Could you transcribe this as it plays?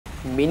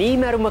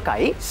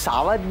මිනීමැරුමකයි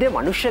සාවද්‍ය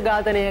මනුෂ්‍ය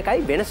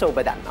ඝාතනයකයි වෙනස ඔබ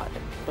දන්නවද?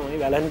 තමයි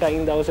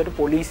වැලන්ටයින් දවසට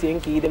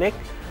පොලිසියෙන් කී දෙනෙක්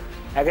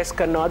ඇගස්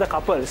කරනවාද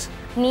කපල්ස්?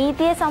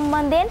 නීතිය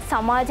සම්බන්ධයෙන්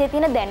සමාජයේ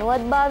තියෙන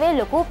දැනුවත්භාවයේ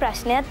ලොකු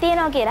ප්‍රශ්නයක්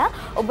තියෙනවා කියලා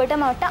ඔබට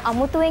මට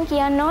අමුතුවෙන්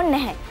කියන්න ඕනේ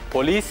නැහැ.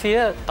 පොලිසිය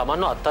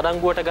තමන්ව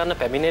අත්අඩංගුවට ගන්න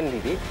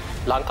පැමිණෙන්නේදී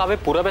ලංකාවේ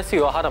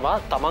පුරවැසියෝ අහනවා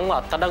තමන්ව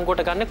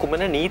අත්අඩංගුවට ගන්න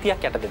කුමන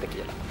නීතියක් යටතේද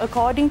කියලා.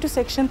 According to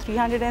section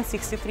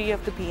 363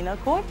 of the penal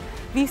code,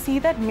 we see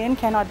that men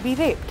cannot be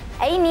raped.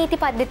 ඇයි නීති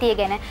පද්ධතිය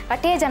ගැන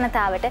රටේ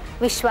ජනතාවට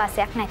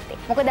විශ්වාසයක් නැත්තේ?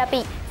 මොකද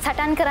අපි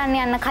සටන් කරන්න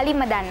යන්න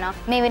කලින්ම දන්නවා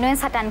මේ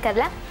වෙනුවෙන් සටන්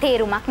කරලා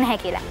තේරුමක් නැහැ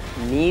කියලා.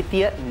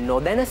 නීතිය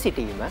නොදැන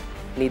සිටීම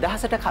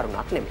නිදහසට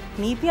කරුණක් නෙමෙයි.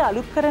 නීතිය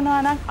අලුත් කරනවා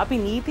නම් අපි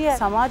නීතිය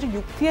සමාජ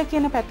යුක්තිය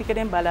කියන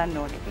පැතිකඩෙන් බලන්න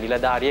ඕනේ.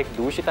 නිලධාරියෙක්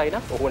දූෂිතයි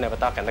නම් ඔහු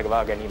නැවත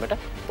කැඳවා ගැනීමට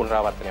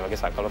පුනරාවර්තනය වගේ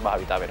සකල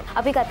භාවිතා වෙනවා.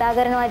 අපි කතා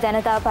කරනවා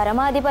ජනතා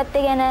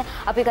පරමාධිපත්‍ය ගැන,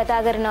 අපි කතා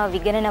කරනවා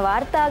විගණන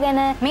වාර්තා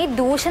ගැන, මේ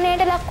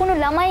දූෂණයට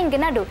ලක්වුණු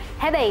ළමයින්ගේ නඩු.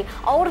 හැබැයි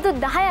අවුරුදු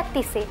 10ක්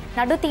තිස්සේ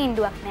නඩු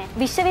තීන්දුවක් නැහැ.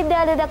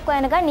 විශ්වවිද්‍යාලය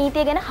දක්වා යනකම්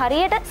නීතිය ගැන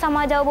හරියට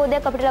සමාජ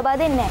අවබෝධයක් අපිට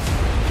ලබා දෙන්නේ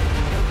නැහැ.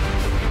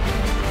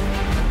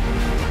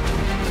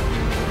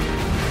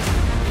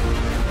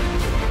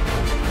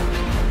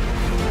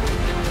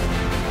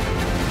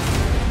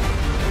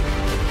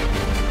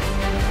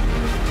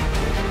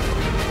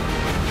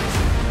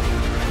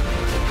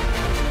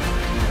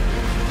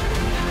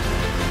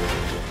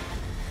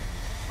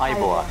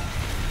 Aiboa,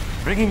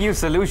 bringing you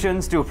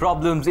solutions to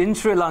problems in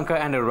Sri Lanka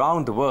and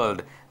around the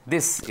world.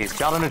 This is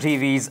Charana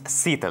TV's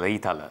Seethala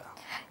Eethala.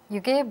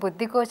 යුගයේ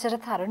බුද්ධිගෝචර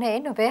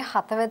තරුණයින් ඔබේ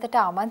හතවතට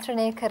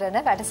ආමන්ත්‍රණය කරන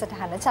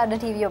වැඩසටහන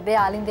චරණ TV ඔබේ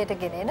ආලින්දයට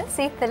ගෙනෙන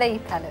සීතල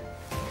ඊතල.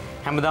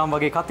 හැමදාම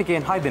වගේ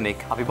කතිකයන් 6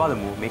 දෙනෙක් අපි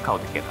බලමු මේ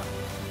කවුද කියලා.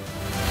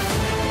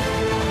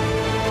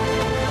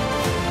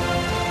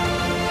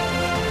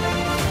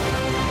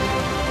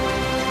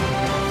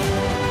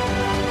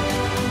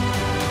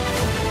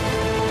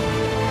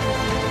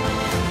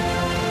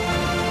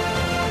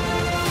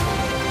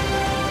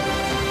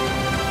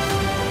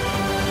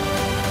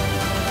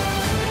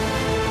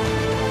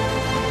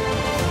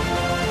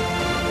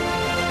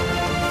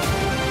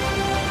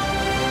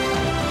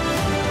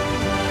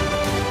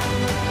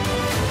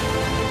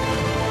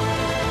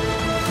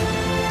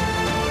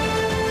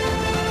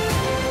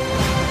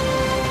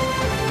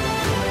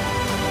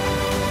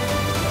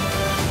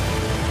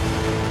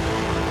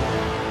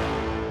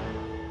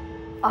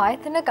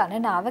 ආයතන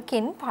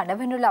ගණනාවකින්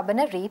පනවනු ලබන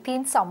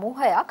රීතීන්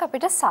සමූහයක්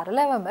අපිට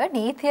සරලවම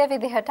නීතිය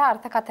විදිහට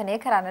අර්ථකථනය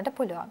කරන්නට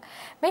පුළුවන්.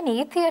 මේ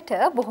නීතියට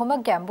බොහොම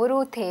ගැඹුරු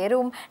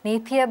තේරුම්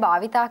නීතිය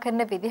භාවිතා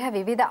කරන විදිහ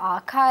විවිධ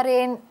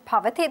ආකාරයෙන්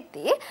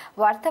පවතිද්දී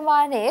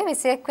වර්තමානයේ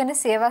 21 වෙනි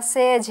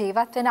සියවසේ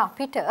ජීවත් වෙන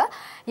අපිට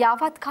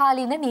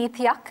යාවත්කාලීන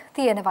නීතියක්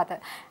තියෙනවද?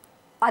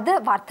 අද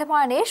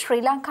වර්තමානයේ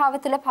ශ්‍රී ලංකාව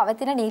තුළ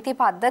පවතින නීති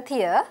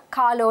පද්ධතිය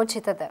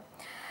කාලෝචිතද?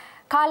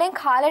 කාලෙන්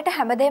කාලයට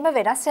හැමදේම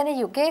වෙනස් වෙන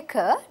යුගයක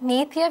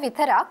නීතිය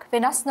විතරක්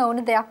වෙනස්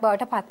නොවුණු දෙයක්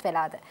බවට පත්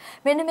වෙලාද?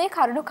 මෙන්න මේ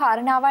කරුණු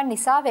කාරණාවන්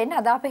නිසාවෙන්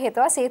අද අපි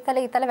හිතුවා සීතල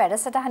ඊතල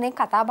වැඩසටහනේ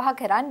කතා බහ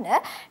කරන්න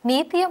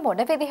නීතිය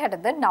මොන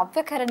විදිහටද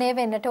නව්‍යකරණය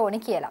වෙන්නට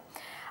ඕනි කියලා.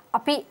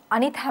 අපි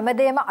අනිත්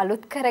හැමදේම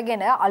අලුත්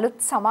කරගෙන අලුත්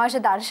සමාජ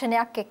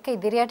දර්ශනයක් එක්ක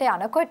ඉදිරියට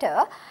යනකොට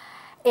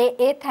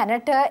ඒ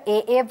තැනට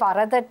ඒ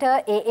වරදට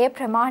ඒ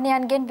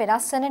ප්‍රමාණයන්ගෙන්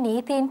වෙනස් වෙන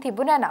නීතීන්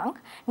තිබුණා නම්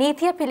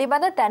නීතිය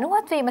පිළිබඳ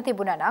දැනුවත් වීම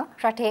තිබුණා නම්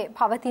රටේ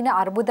පවතින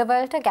අර්බුද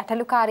වලට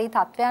ගැටලුකාරී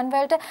තත්ත්වයන්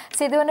වලට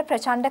සිදුවන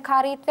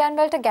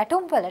ප්‍රචණ්ඩකාරීත්වයන් වලට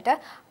ගැටුම් වලට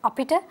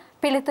අපිට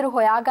පිළිතුරු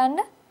හොයාගන්න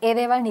ඒ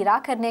දේවල්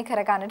निराකරණය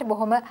කරගන්නට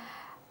බොහොම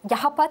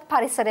යහපත්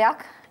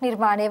පරිසරයක්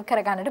නිර්මාණය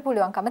කරගන්නට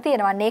පුළුවන්කම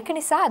තියෙනවා. ඒක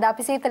නිසා අද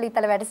අපි සීතල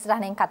ඊතල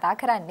වැඩසටහනෙන් කතා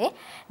කරන්නේ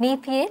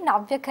නීතියේ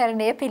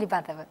නව්‍යකරණය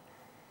පිළිබඳව.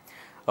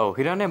 ඔව්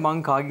හිරන්නේ මං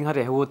කාගෙන්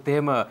හරි ඇහුවොත්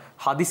එහෙම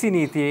හදිසි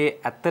නීතියේ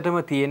ඇත්තටම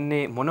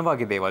තියෙන්නේ මොන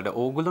වගේ දේවල්ද?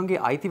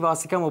 ඕගොල්ලෝගේ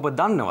අයිතිවාසිකම් ඔබ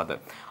දන්නවද?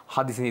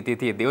 හදිසි නීතියේ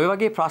තියෙද්දී ඔය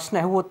වගේ ප්‍රශ්න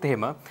ඇහුවොත්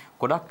එහෙම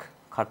ගොඩක්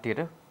කට්ටියට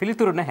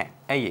පිළිතුරු නැහැ.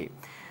 ඇයි ඒ?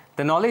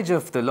 The knowledge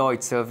of the law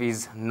itself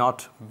is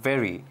not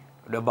very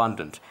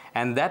abundant,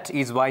 and that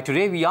is why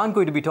today we aren't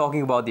going to be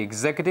talking about the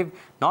executive,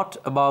 not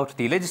about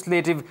the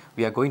legislative.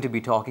 We are going to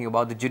be talking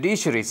about the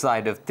judiciary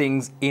side of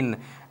things in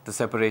the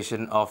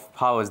separation of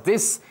powers.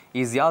 This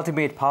is the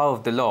ultimate power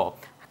of the law.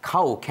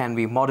 How can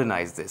we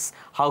modernize this?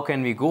 How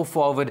can we go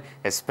forward,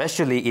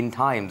 especially in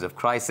times of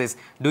crisis?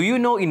 Do you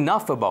know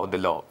enough about the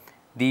law?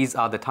 These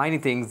are the tiny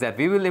things that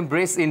we will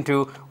embrace into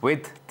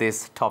with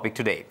this topic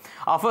today.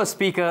 Our first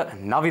speaker,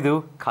 Navidu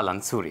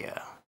Kalansurya.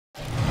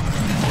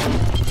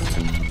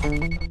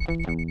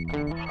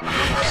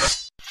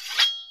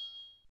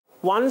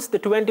 Once the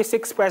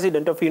 26th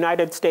President of the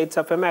United States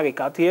of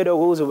America, Theodore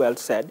Roosevelt,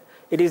 said,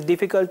 "It is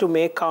difficult to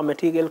make our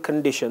material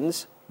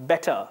conditions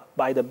better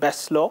by the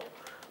best law,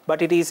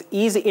 but it is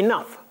easy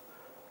enough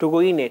to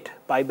ruin it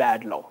by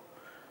bad law."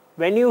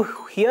 When you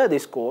hear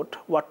this quote,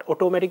 what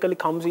automatically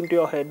comes into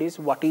your head is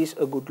what is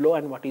a good law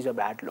and what is a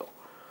bad law.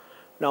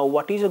 Now,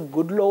 what is a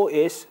good law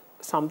is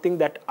something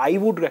that I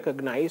would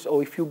recognize,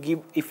 or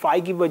if I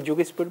give a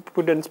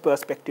jurisprudence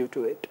perspective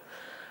to it,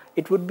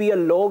 it would be a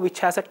law which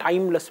has a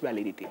timeless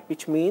validity,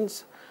 which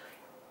means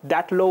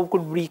that law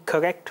could be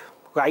correct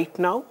right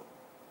now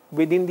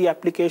within the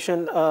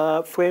application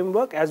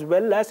framework, as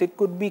well as it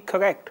could be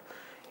correct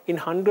in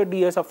 100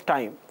 years of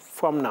time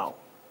from now.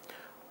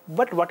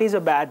 But what is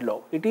a bad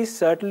law? It is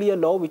certainly a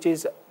law which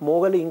is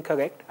morally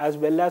incorrect, as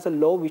well as a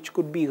law which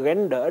could be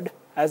rendered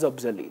as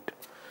obsolete.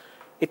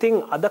 ඉතින්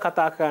අද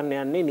කතා කරන්න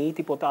යන්නේ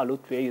නීති පොත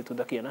අලුත් වේ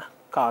යුතුද කියන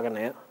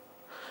කාරණය.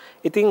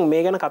 ඉතින්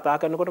මේ ගැන කතා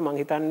කරනකොට මම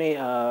හිතන්නේ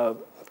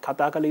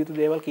කතා කළ යුතු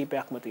දේවල්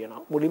කීපයක්ම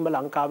තියෙනවා. මුලින්ම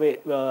ලංකාවේ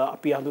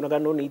අපි හඳුනා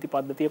ගන්න ඕන නීති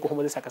පද්ධතිය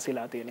කොහොමද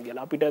සැකසීලා තියෙන්නේ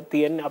කියලා. අපිට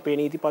තියෙන්නේ අපේ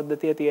නීති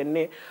පද්ධතිය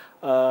තියෙන්නේ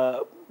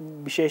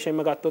විශේෂයෙන්ම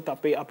ගත්තොත්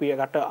අපි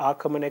රට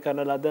ආක්‍රමණය කරන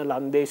ලද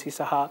ලන්දේසි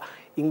සහ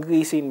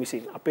ඉංග්‍රීසීන්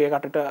විසින් අපේ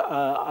රටට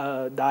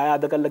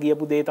දායාද කරලා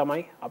ගියපු දේ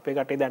තමයි අපේ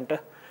රටේ දැන්ට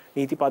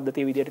නීති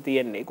පද්ධතිය විදිහට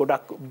තියෙන්නේ.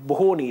 ගොඩක්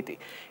බොහෝ නීති.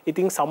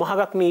 ඉතින්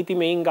සමහරක් නීති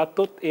මේන්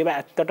ගත්තොත් ඒවා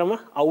ඇත්තටම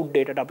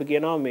අවුට්ඩේටඩ් අපි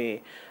කියනවා මේ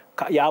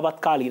යාවත්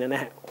කාලීන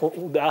නැහැ.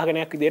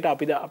 උදාහරණයක් විදිහට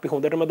අපි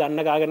හොඳටම දන්න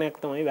කාරණයක්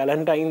තමයි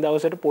වැලන්ටයින්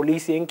දවසට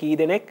පොලිසියෙන් කී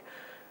දෙනෙක්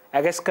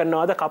ඇරෙස්ට්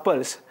කරනවාද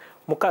කපල්ස්.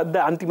 මොකද්ද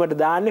අන්තිමට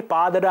දාන්නේ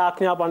පාදඩ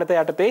ආඥා පනත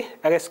යටතේ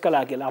ඇරෙස්ට්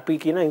කළා කියලා. අපි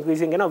කියන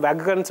ඉංග්‍රීසියෙන් කියන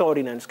වැග්‍රන්ට්ස්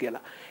ඕඩිනන්ස්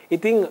කියලා.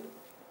 ඉතින්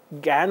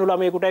ගෑනු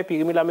ළමයෙකුටයි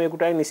පිරිමි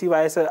ළමයෙකුටයි නිසි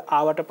වයස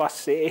ආවට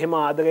පස්සේ එහෙම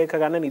ආදරය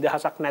කරගන්න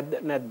නිදහසක්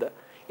නැද්ද?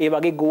 ඒ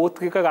වගේ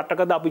ගෝත්‍රික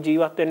රටකද අපි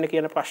ජීවත් වෙන්න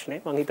කියන ප්‍රශ්නේ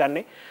මම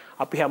හිතන්නේ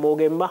අපි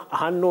හැමෝගෙම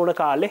අහන්න ඕන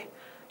කාලේ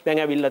දැන්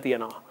ඇවිල්ලා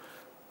තියෙනවා.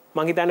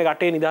 මම හිතන්නේ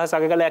රටේ නිදහස්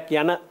අගකලයක්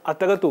යන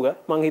අතරතුර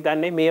මම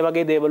හිතන්නේ මේ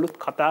වගේ දේවලුත්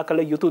කතා කළ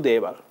යුතු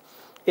දේවල්.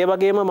 ඒ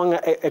වගේම මම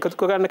එකතු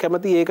කරගන්න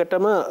කැමති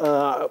ඒකටම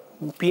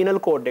පීනල්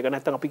කෝඩ් එක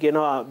නැත්නම් අපි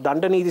කියනවා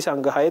දණ්ඩ නීති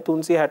සංග්‍රහය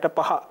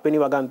 365 වෙනි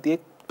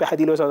වගන්තියේ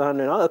පැහැදිලිව සඳහන්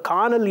වෙනවා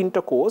carnal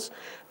intercourse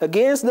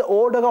against the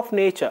order of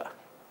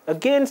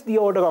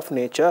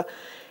nature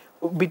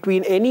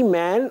between any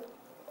man,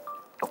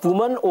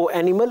 woman or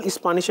animal is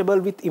punishable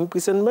with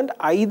imprisonment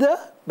either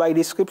by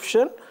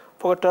description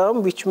for a term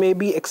which may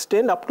be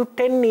extend up to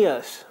 10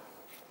 years.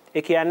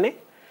 ඒ කියන්නේ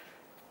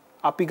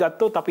අපි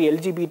ගත්තොත් අපි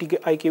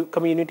LGBTQ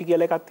community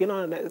කියලා එකක්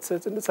තියෙනවා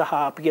සහ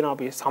අපි කියනවා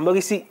අපි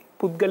සමගිසි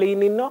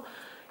පුද්ගලයින් ඉන්නවා.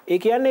 ඒ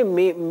කියන්නේ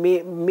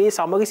මේ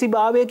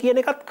සමගිසිභාවය කියන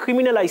එකත්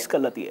ක්‍රිමිනලයිස්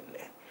කරලා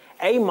තියෙන්නේ.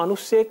 ඇයි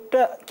මිනිස්සෙක්ට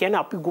කියන්නේ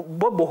අපි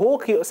බොහෝ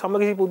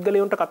සමගිසි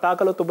පුද්ගලයන්ට කතා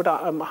කළොත් ඔබට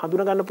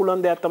හඳුනා ගන්න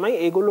පුළුවන් දෙයක් තමයි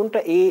ඒගොල්ලොන්ට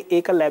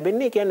ඒක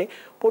ලැබෙන්නේ කියන්නේ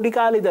පොඩි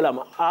කාලේ ඉඳලම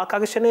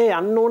ආකර්ෂණය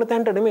යන්න ඕන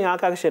තැනට නෙමෙයි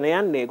ආකර්ෂණය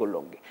යන්නේ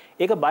ඒගොල්ලොන්ගේ.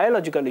 ඒක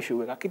බයොලොජිකල් ඉෂුව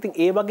එකක්. ඉතින්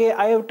ඒ වගේ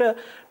අයට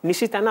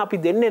නිසි තැන අපි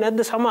දෙන්නේ නැද්ද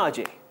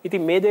සමාජයේ?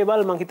 ඉතින් මේ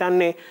දේවල් මම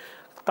හිතන්නේ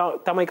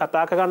තමයි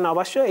කතා කරන්න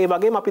අවශ්‍ය. ඒ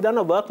වගේම අපි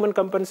දන්නවා workman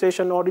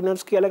compensation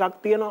ordinance කියලා එකක්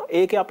තියෙනවා.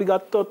 ඒකේ අපි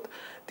ගත්තොත්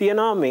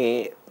තියෙනවා මේ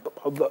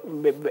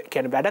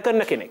කියන්නේ වැඩ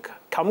කරන කෙනෙක්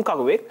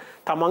කම්කරුවෙක්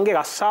තමන්ගේ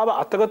රස්සාව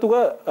අතරතුර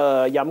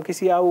යම්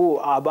කිසියා වූ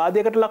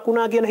ආබාධයකට ලක්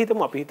වුණා කියලා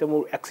හිතමු. අපි හිතමු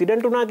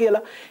ඇක්සිඩන්ට් වුණා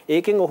කියලා.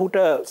 ඒකෙන් ඔහුට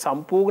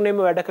සම්පූර්ණයෙන්ම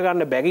වැඩ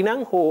කරන්න බැරි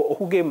නම්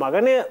ඔහුගේ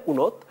මරණය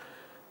වුණොත්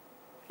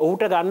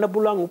ඔහුට ගන්න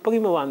පුළුවන්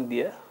උපරිම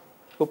වන්දිය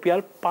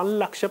රුපියල්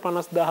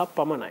 5,50,000ක්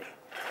පමණයි.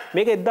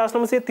 මේක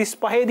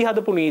 1935 දී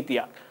හදපු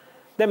නීතියක්.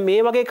 දැන්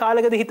මේ වගේ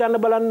කාලයකදී හිතන්න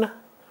බලන්න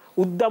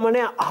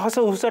උද්දමනය අහස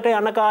උසට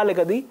යන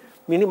කාලයකදී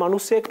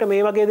මිනිස්සෙක්ට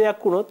මේ වගේ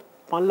දෙයක් වුණොත්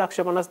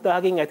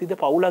 5,50,000කින් ඇතිද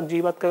පවුලක්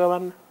ජීවත්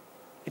කරවන්න.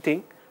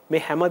 ඉතින්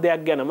මේ හැම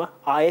දෙයක් ගැනම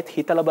ආයෙත්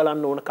හිතලා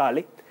බලන්න ඕන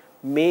කාලෙත්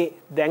මේ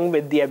දැන්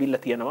වෙද්දී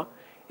ඇවිල්ලා තියෙනවා.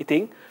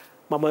 ඉතින්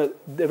මම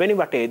දෙවෙනි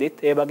වටේදීත්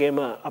ඒ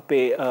වගේම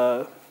අපේ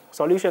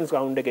solutions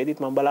round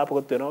එකේදීත් මම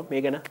බලාපොරොත්තු වෙනවා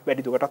මේ ගැන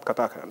වැඩි දුරටත්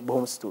කතා කරන්න.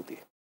 බොහොම ස්තුතියි.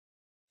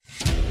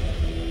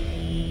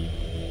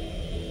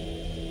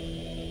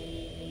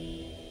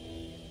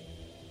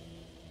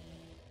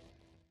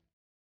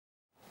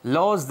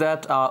 Laws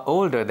that are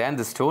older than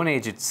the Stone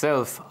Age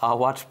itself are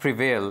what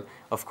prevail,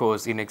 of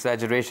course, in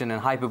exaggeration and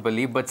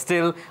hyperbole, but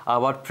still are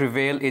what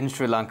prevail in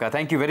Sri Lanka.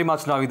 Thank you very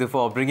much, Navidu,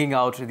 for bringing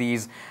out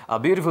these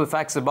beautiful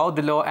facts about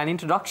the law and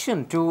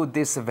introduction to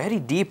this very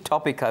deep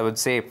topic, I would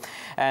say.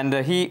 And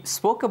he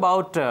spoke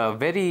about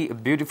very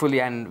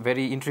beautifully and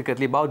very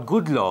intricately about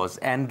good laws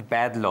and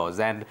bad laws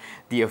and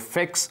the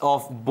effects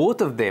of both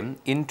of them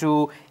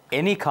into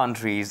any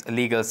country's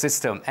legal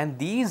system. And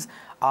these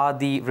are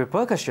the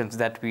repercussions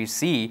that we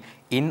see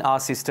in our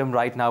system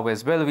right now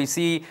as well. We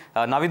see,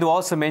 Navidu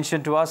also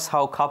mentioned to us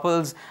how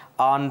couples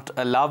aren't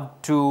allowed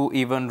to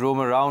even roam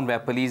around, where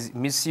police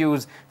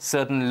misuse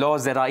certain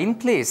laws that are in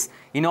place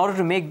in order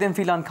to make them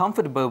feel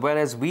uncomfortable,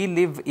 whereas we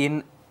live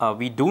in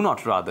we do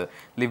not rather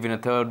live in a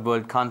third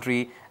world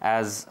country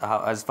as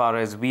far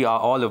as we are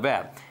all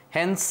aware.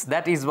 Hence,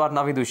 that is what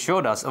Navidu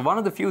showed us. One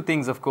of the few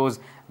things, of course,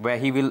 where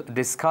he will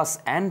discuss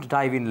and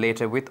dive in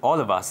later with all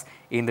of us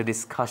in the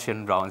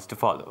discussion rounds to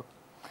follow.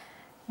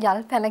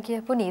 යල් පැන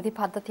කියපු නීති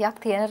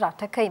පද්ධතියක් තියෙන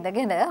රටක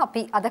ඉඳගෙන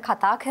අපි අද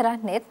කතා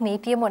කරන්නේත්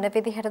නීතිය මොන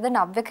විදිහටද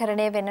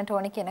නව්‍යකරණය වෙන්නට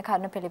ඕනේ කියන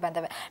කරුණු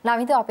පිළිබඳව.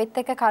 නවිද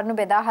අපිත් එක්ක කරුණු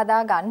බෙදා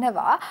හදා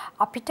ගන්නවා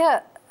අපිට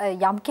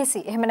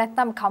යම්කිසි එහෙම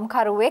නැත්නම්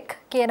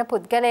කම්කරුවෙක් කියන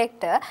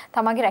පුද්ගලයෙක්ට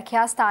තමන්ගේ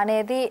රැකියා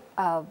ස්ථානයේදී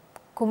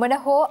කුමන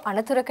හෝ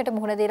අනතුරකට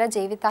මුහුණ දීලා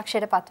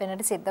ජීවිතක්ෂයට පත්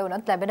වෙන්නට සිද්ධ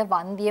වුණොත් ලැබෙන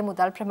වන්දිය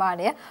මුදල්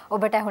ප්‍රමාණය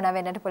ඔබට ඇහුණා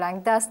වෙන්නට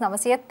පුළුවන්.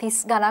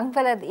 1930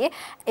 ගණන්වලදී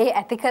ඒ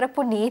ඇති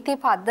කරපු නීති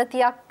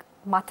පද්ධතියක්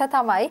මත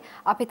තමයි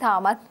අපි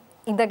තාමත්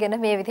ඉඳගෙන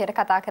මේ විදිහට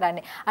කතා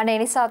කරන්නේ. අනේ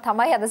නිසා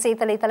තමයි අද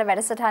සීතල ඊතල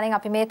වැඩසටහනෙන්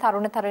අපි මේ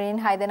තරුණ තරුණීන්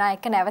 6 දෙනා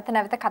එක්ක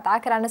නැවත කතා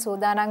කරන්න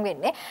සූදානම්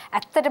වෙන්නේ.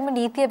 ඇත්තටම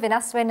නීතිය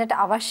වෙනස් වෙන්නට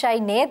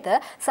අවශ්‍යයි නේද?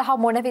 සහ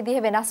මොන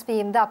විදිහේ වෙනස්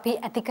වීමද අපි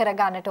ඇති කර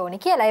ගන්නට ඕනි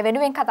කියලා. ඒ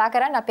වෙනුවෙන් කතා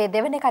කරන්න අපේ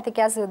දෙවෙනි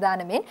කතිකයා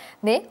සූදානමින්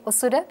මේ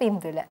ඔසුර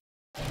පින්දුල.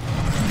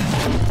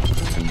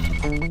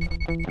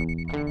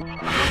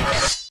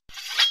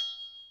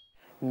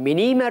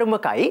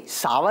 මිනීමැරුමකයි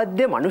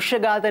සාවද්‍ය මනුෂ්‍ය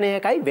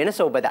ඝාතනයකයි වෙනස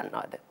ඔබ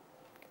දන්නවද?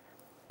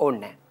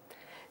 ඕනේ.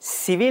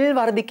 සිවිල්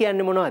වර්ධි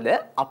කියන්නේ මොනවද?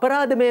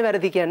 අපරාධමය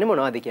වැරදි කියන්නේ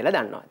මොනවද කියලා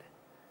දන්නවද?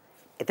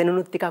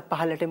 එතනනුත් ටිකක්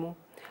පහළට එමු.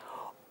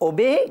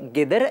 ඔබේ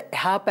ගෙදර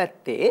එහා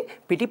පැත්තේ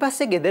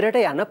පිටිපස්සේ ගෙදරට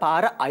යන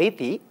පාර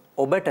අයිති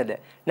ඔබටද?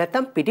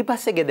 නැත්නම්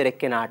පිටිපස්සේ ගෙදර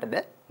එක්කෙනාටද?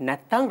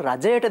 නැත්නම්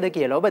රජයටද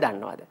කියලා ඔබ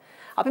දන්නවද?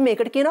 අපි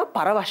මේකට කියනවා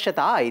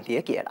පරවශ්‍යතා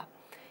අයිතිය කියලා.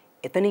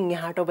 එතනින්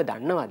එහාට ඔබ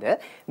දන්නවද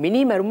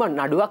මිනීමැරුම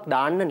නඩුවක්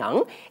දාන්න නම්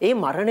ඒ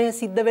මරණය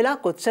සිද්ධ වෙලා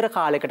කොච්චර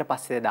කාලයකට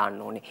පස්සේද දාන්න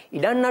ඕනේ?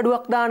 ඉඩම්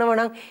නඩුවක් දානවා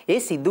නම් ඒ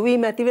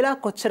සිදුවීම ඇති වෙලා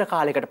කොච්චර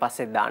කාලයකට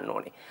පස්සේද දාන්න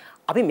ඕනේ?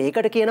 අපි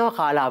මේකට කියනවා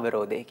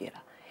කාලාවරෝධය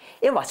කියලා.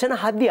 ඒ වචන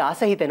හද්දි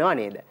ආස හිතෙනවා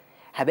නේද?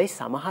 හැබැයි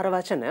සමහර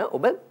වචන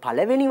ඔබ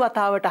පළවෙනි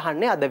වතාවට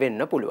අහන්නේ අද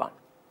වෙන්න පුළුවන්.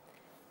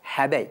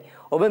 හැබැයි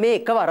ඔබ මේ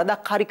එක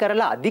වරදක් හරි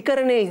කරලා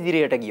අධිකරණයේ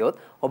ඉදිරියට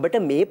ගියොත්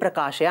ඔබට මේ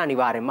ප්‍රකාශය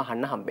අනිවාර්යෙන්ම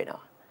අහන්න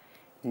හම්බෙනවා.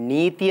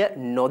 නීතිය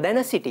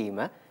නොදැන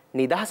සිටීම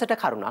නිදහසට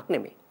කරුණක්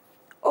නෙමෙයි.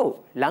 ඔව්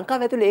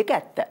ලංකාව ඇතුලේ ඒක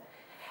ඇත්ත.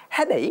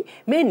 හැබැයි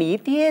මේ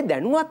නීතියේ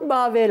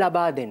දැනුවත්භාවය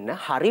ලබා දෙන්න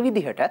හරි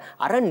විදිහට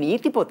අර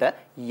නීති පොත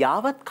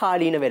යාවත්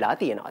කාලීන වෙලා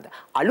තියනවාද?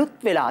 අලුත්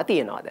වෙලා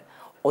තියනවාද?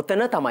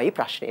 ඔතන තමයි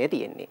ප්‍රශ්නේ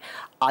තියෙන්නේ.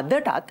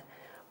 අදටත්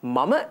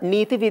මම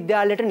නීති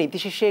විද්‍යාලයට නීති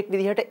ශිෂ්‍යයෙක්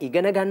විදිහට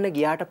ඉගෙන ගන්න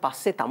ගියාට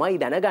පස්සේ තමයි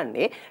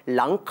දැනගන්නේ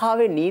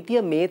ලංකාවේ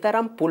නීතිය මේ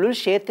තරම් පුළුල්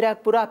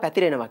ක්ෂේත්‍රයක් පුරා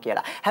පැතිරෙනවා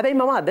කියලා. හැබැයි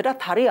මම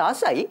අදටත් හරි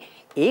ආසයි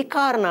ඒ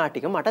කාරණා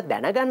ටික මට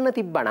දැනගන්න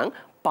තිබ්බනම්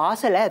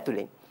පාසල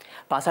ඇතුලෙන්.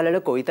 පාසලවල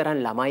කොයිතරම්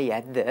ළමයි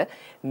ඇද්ද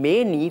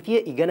මේ නීතිය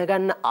ඉගෙන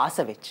ගන්න ආස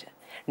වෙච්ච.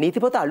 නීති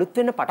පොත අලුත්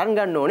වෙන්න පටන්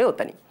ගන්න ඕනේ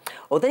ඔතනින්.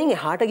 ඔතනින්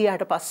එහාට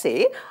ගියාට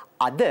පස්සේ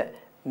අද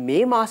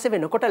මේ මාසෙ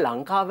වෙනකොට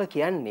ලංකාව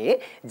කියන්නේ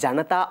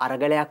ජනතා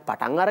අරගලයක්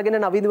පටන් අරගෙන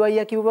නවිදු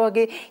අයියා කිව්වා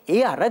වගේ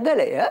ඒ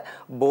අරගලය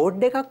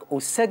බෝඩ් එකක්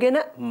උස්සගෙන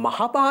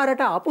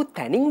මහපාරට ආපු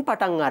තැනින්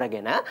පටන්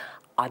අරගෙන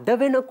අද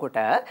වෙනකොට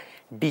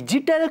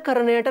ඩිජිටල්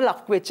කරණයට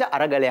ලක් වෙච්ච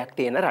අරගලයක්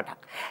තියෙන රටක්.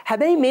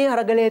 හැබැයි මේ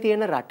අරගලය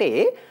තියෙන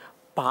රටේ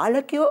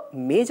පාලකයෝ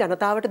මේ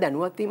ජනතාවට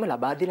දැනුවත් වීම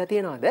ලබා දීලා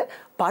තියනවාද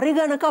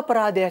පරිගණක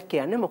අපරාධයක්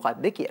කියන්නේ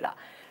මොකක්ද කියලා.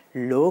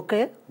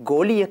 ලෝකය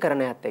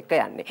ගෝලීයකරණයත් එක්ක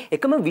යන්නේ.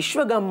 එකම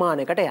විශ්ව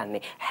ගම්මානයකට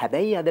යන්නේ.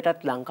 හැබැයි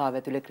අදටත් ලංකාව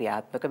ඇතුලේ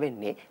ක්‍රියාත්මක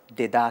වෙන්නේ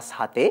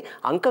 2007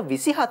 අංක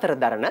 24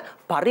 දරන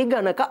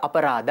පරිගණක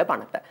අපරාධ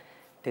පනත.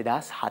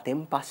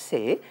 2007න්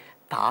පස්සේ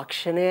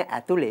තාක්ෂණය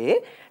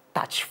ඇතුලේ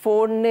ටච්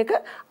ෆෝන් එක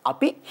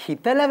අපි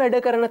හිතලා වැඩ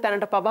කරන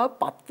තැනට පවා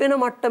පත් වෙන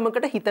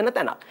මට්ටමකට හිතන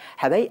තැනක්.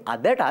 හැබැයි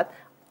අදටත්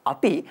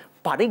අපි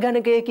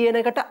පරිගණකය කියන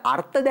එකට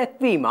අර්ථ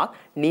දැක්වීමක්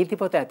නීති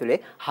පොත ඇතුලේ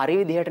හරි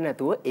විදිහට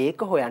නැතුව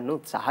ඒක හොයන්න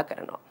උත්සාහ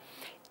කරනවා.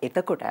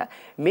 එතකොට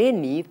මේ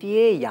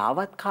නීතියේ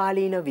යාවත්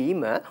කාලීන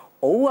වීම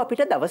ඔව්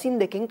අපිට දවසින්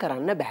දෙකකින්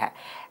කරන්න බෑ.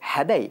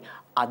 හැබැයි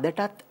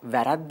අදටත්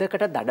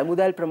වැරද්දකට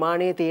දඩමුදල්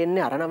ප්‍රමාණය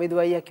තියෙන්නේ අර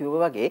නවිදු අයියා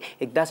කිව්වා වගේ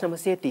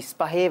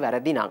 1935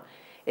 වැරදි නම්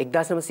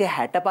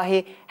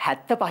 1965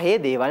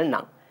 75 දේවල්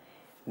නම්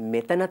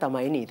මෙතන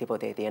තමයි නීති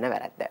පොතේ තියෙන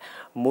වැරද්ද.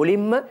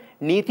 මුලින්ම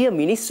නීතිය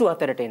මිනිස්සු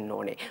අතරට එන්න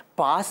ඕනේ.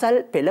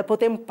 පාසල් පෙළ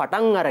පොතෙන්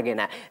පටන්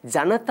අරගෙන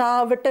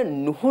ජනතාවට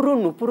නුහුරු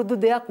නුපුරුදු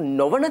දෙයක්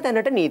නොවන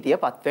තැනට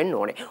නීතියපත් වෙන්න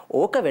ඕනේ.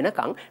 ඕක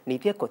වෙනකන්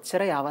නීතිය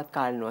කොච්චර යාවත්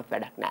කාලනුවත්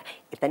වැඩක් නැහැ.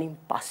 එතනින්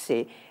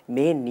පස්සේ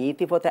මේ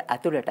නීති පොත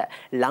ඇතුළට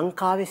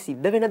ලංකාවේ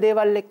සිද්ධ වෙන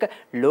දේවල් එක්ක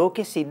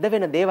ලෝකෙ සිද්ධ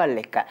වෙන දේවල්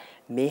එක්ක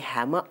මේ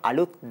හැම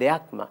අලුත්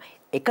දෙයක්ම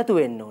එකතු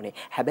වෙන්න ඕනේ.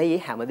 හැබැයි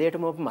මේ හැම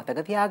දෙයකම ඔබ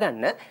මතක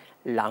තියාගන්න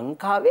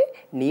ලංකාවේ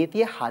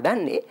නීතිය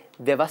හදන්නේ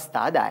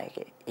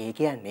ව්‍යවස්ථාදායකයෙක්. ඒ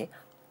කියන්නේ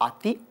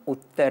අති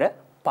උත්තර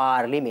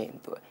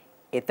පාර්ලිමේන්තුව.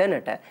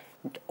 එතනට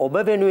ඔබ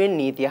වෙනුවෙන්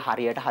නීතිය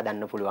හරියට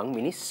හදන්න පුළුවන්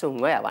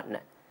මිනිස්සුන්ව යවන්න.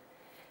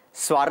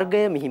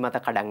 ස්වර්ගය මිහිමත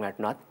කඩන්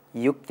වැටුණත්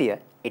යුක්තිය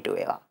ඉටු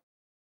වේවා.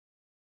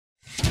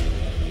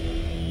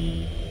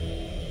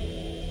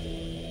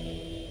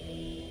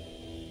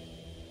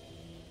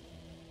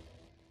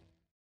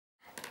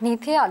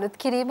 නීතිය අලුත්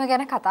කිරීම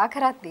ගැන කතා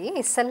කරද්දී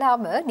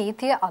ඉස්සෙල්ලාම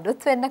නීතිය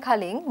අලුත් වෙන්න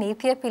කලින්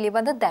නීතිය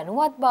පිළිබඳ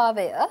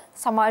දැනුවත්භාවය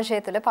සමාජය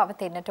තුළ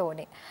පවතින්නට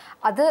ඕනේ.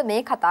 අද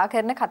මේ කතා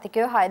කරන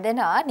කතිකයෝ 6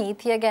 දෙනා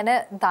නීතිය ගැන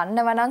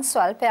දන්නව නම්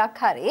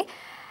ස්වල්පයක් හරි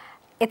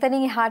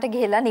එතනින් එහාට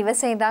ගිහිල්ලා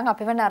නිවසේ ඉඳන්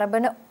අපිව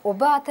නරඹන ඔබ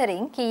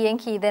අතරින් කීයෙන්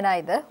කී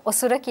දෙනයිද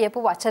ඔසුර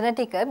කියපු වචන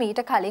ටික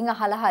මීට කලින්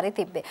අහලා හරි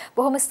තිබ්බේ.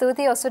 බොහොම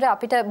ස්තුතියි ඔසුර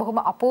අපිට බොහොම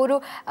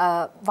අපූර්ව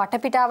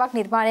වටපිටාවක්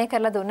නිර්මාණය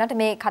කරලා දුන්නට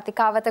මේ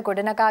කතිකාවත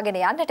ගොඩනගාගෙන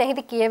යන්නට.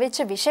 එහිදී කියවෙච්ච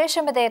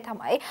විශේෂම දේ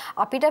තමයි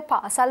අපිට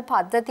පාසල්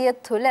පද්ධතිය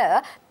තුළ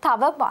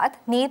තවමත්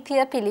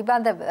නීතිය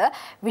පිළිබඳව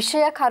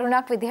විෂය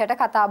කරුණක් විදිහට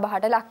කතා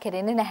බහට ලක්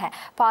කෙරෙන්නේ නැහැ.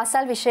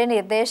 පාසල් විෂය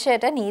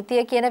නිර්දේශයට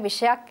නීතිය කියන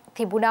විෂයක්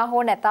තිබුණා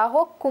හෝ නැතා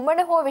හෝ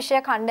කුමන හෝ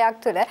විෂය ඛණ්ඩයක්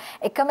තුළ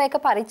එකම එක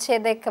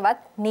පරිච්ඡේදයකවත්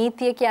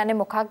නීතිය කියන්නේ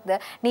මොකක්ද?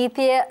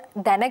 නීතිය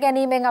දැන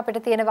ගැනීමෙන්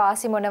අපිට තියෙන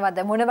වාසි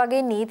මොනවද? මොන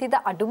වගේ නීතිද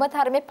අඩුම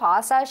තරමේ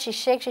පාසල්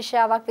ශිෂ්‍යයෙක්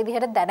ශිෂ්‍යාවක්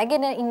විදිහට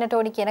දැනගෙන ඉන්නට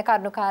ඕනි කියන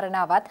කරුණු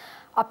කාරණාවත්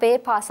අපේ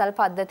පාසල්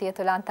පද්ධතිය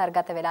තුළ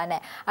අන්තර්ගත වෙලා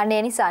නැහැ. අන්න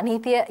ඒ නිසා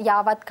නීතිය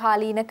යාවත්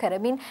කාලීන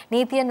කරමින්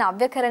නීතිය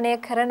නව්‍යකරණය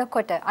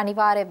කරනකොට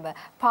අනිවාර්යයෙන්ම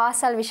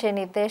පාසල් විෂය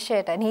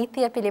නිර්දේශයට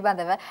නීතිය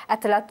පිළිබඳව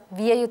ඇතුළත්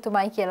විය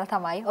යුතුමයි කියලා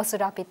තමයි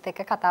ඔසුර අපිත්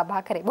එක්ක කතා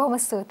බහ කරේ. බොහොම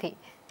ස්තුතියි.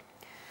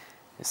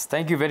 Yes,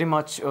 thank you very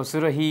much,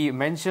 Osura. He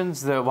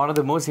mentions one of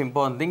the most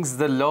important things,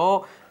 the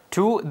law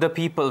to the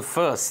people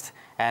first.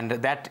 And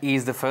that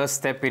is the first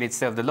step in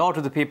itself, the law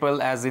to the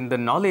people as in the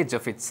knowledge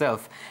of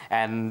itself,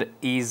 and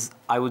is,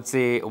 I would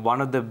say,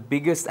 one of the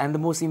biggest and the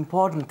most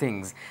important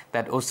things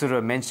that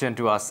Osura mentioned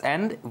to us.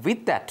 And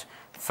with that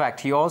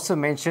fact, he also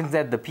mentions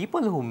that the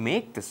people who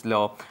make this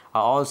law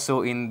are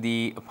also in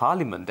the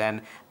parliament,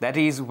 and that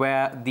is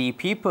where the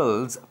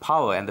people's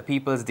power and the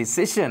people's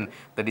decision,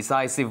 the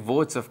decisive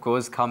votes, of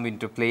course, come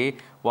into play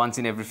once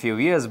in every few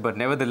years. But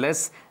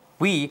nevertheless,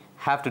 we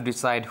have to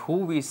decide who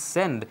we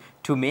send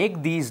to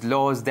make these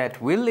laws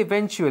that will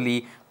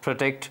eventually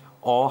protect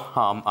or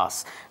harm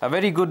us. A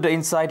very good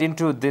insight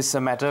into this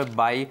matter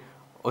by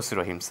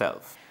Osura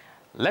himself.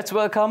 Let's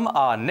welcome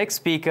our next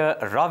speaker,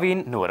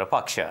 Ravin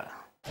Nurapaksha.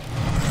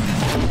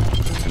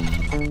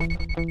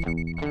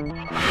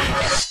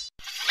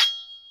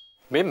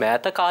 මේ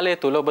මෑත කාලය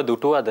තුල ඔබ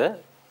දුටුවද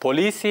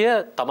පොලිසිය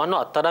තමන්ව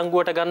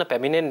අත්අඩංගුවට ගන්න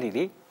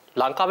පැමිණෙන්නේදී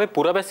ලංකාවේ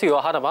පුරවැසි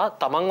යහනවා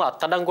තමන්ව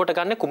අත්අඩංගුවට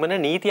ගන්න කුමන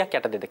නීතියක්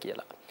යටතේද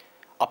කියලා.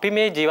 අපි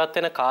මේ ජීවත්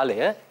වෙන කාලය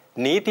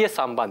නීතිය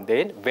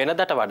සම්බන්ධයෙන්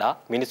වෙනදට වඩා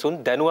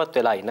මිනිසුන් දැනුවත්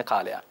වෙලා ඉන්න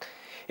කාලයක්.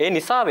 ඒ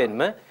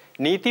නිසාවෙන්ම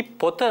නීති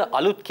පොත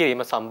අලුත්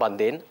කිරීම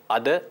සම්බන්ධයෙන්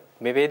අද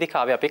මේ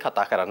වේදිකාවේ අපි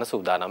කතා කරන්න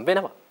සූදානම්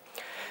වෙනවා.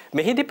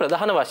 මෙහිදී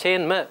ප්‍රධාන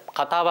වශයෙන්ම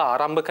කතාව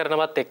ආරම්භ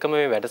කරනවත් එක්කම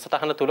මේ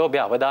වැඩසටහන තුල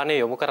ඔබේ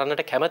අවධානය යොමු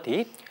කරන්නට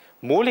කැමති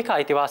මූලික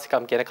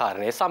අයිතිවාසිකම් කියන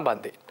කාරණය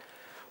සම්බන්ධයෙන්.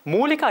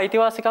 මූලික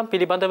අයිතිවාසිකම්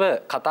පිළිබඳව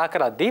කතා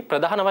කරද්දී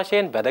ප්‍රධාන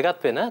වශයෙන්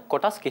වැදගත් වෙන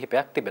කොටස්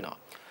කිහිපයක් තිබෙනවා.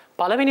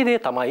 පළවෙනි දේ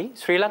තමයි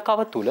ශ්‍රී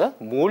ලංකාව තුල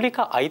මූලික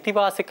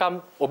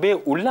අයිතිවාසිකම් ඔබේ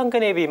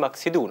උල්ලංඝනය වීමක්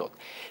සිදු වුණොත්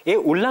ඒ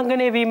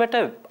උල්ලංඝනය වීමට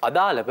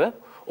අදාළව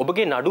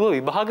ඔබගේ නඩුව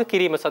විභාග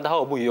කිරීම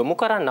සඳහා ඔබ යොමු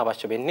කරන්න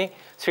අවශ්‍ය වෙන්නේ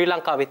ශ්‍රී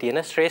ලංකාවේ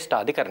තියෙන ශ්‍රේෂ්ඨ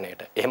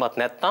අධිකරණයට. එහෙමත්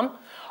නැත්නම්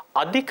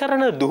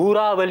අධිකරණ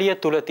දුහුරාවලිය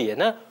තුල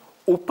තියෙන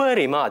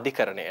උපරිම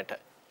අධිකරණයට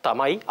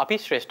තමයි අපි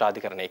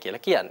ශ්‍රේෂ්ඨාධිකරණය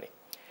කියලා කියන්නේ.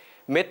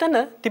 මෙතන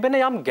තිබෙන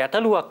යම්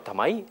ගැටලුවක්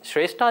තමයි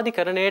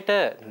ශ්‍රේෂ්ඨාධිකරණයට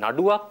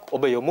නඩුවක්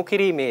ඔබ යොමු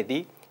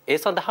කිරීමේදී ඒ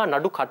සඳහා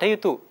නඩු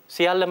කටයුතු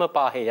සියල්ලම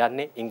පාහේ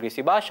යන්නේ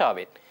ඉංග්‍රීසි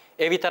භාෂාවෙන්.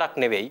 ඒ විතරක්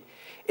නෙවෙයි.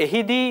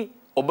 එහිදී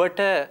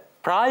ඔබට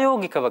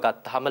ප්‍රායෝගිකව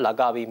ගත්තාම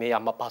ළඟාවීමේ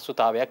යම්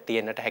අපහසුතාවයක්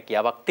තියෙන්නට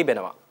හැකියාවක්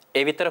තිබෙනවා.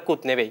 ඒ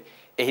විතරකුත් නෙවෙයි.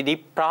 එහිදී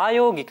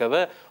ප්‍රායෝගිකව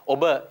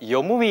ඔබ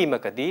යොමු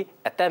වීමකදී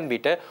ඇතැම්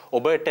විට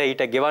ඔබට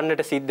ඊට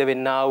ගෙවන්නට සිද්ධ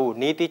වෙන්නා වූ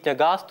නීතිඥ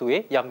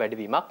ගාස්තුවේ යම්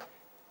වැඩිවීමක්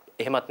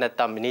එහෙමත්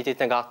නැත්නම්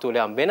නීතිඥ ගාස්තුවල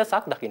යම්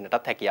වෙනසක්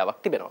දකින්නටත්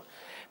හැකියාවක් තිබෙනවා.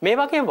 මේ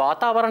වගේ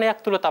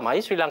වාතාවරණයක් තුල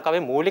තමයි ශ්‍රී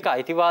ලංකාවේ මූලික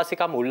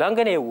අයිතිවාසිකම්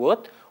උල්ලංඝනය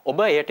වුවොත් ඔබ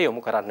එයට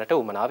යොමු කරන්නට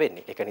උවමනා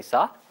වෙන්නේ. ඒක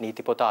නිසා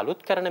නීති පොත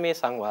අලුත් කරන මේ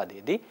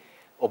සංවාදයේදී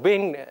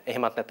ඔබෙන්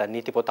එහෙමත් නැත්නම්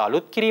නීති පොත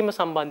අලුත් කිරීම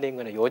සම්බන්ධයෙන්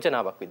වෙන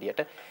යෝජනාවක්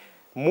විදියට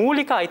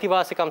මූලික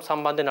අයිතිවාසිකම්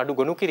සම්බන්ධ නඩු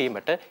ගොනු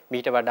කිරීමට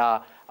මීට වඩා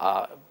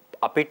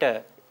අපිට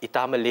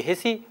ඊටම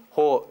ලෙහෙසි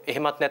හෝ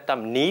එහෙමත්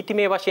නැත්නම්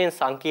නීතිමය වශයෙන්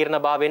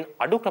සංකීර්ණභාවයෙන්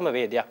අඩු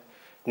ක්‍රමවේදයක්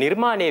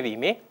නිර්මාණය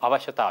වීමේ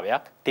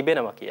අවශ්‍යතාවයක්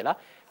තිබෙනවා කියලා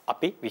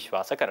අපි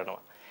විශ්වාස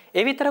කරනවා.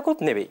 ඒ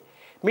විතරකුත් නෙවෙයි.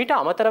 මීට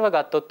අමතරව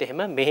ගත්තොත්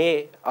එහෙම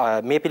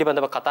මේ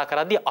පිළිබඳව කතා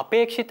කරද්දී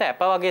අපේක්ෂිත අප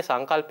වගේ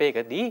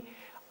සංකල්පයකදී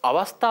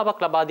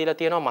අවස්ථාවක් ලබා දීලා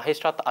තියෙනවා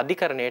මහේස්ත්‍රාත්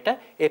අධිකරණයට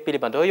ඒ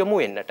පිළිබඳව යොමු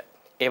වෙන්නට.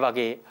 ඒ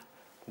වගේ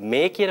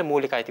මේ කියන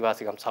මූලික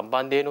අයිතිවාසිකම්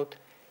සම්බන්ධයෙන්ුත්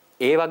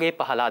ඒ වගේ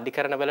පහළ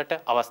අධිකරණවලට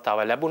අවස්ථාව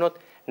ලැබුණොත්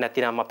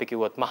නැතිනම් අපි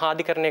කිව්වොත් මහා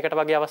අධිකරණයකට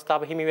වගේ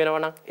අවස්ථාව හිමි වෙනවා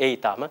නම් ඒ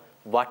ඊටාම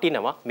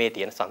වටිනවා මේ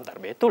තියෙන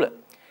සන්දර්භය තුල.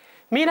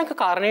 මීළඟ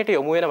කාරණයට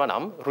යොමු වෙනවා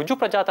නම් ඍජු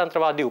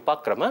ප්‍රජාතන්ත්‍රවාදී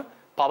උපක්‍රම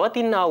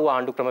පවතිනා වූ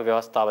ආණ්ඩු ක්‍රම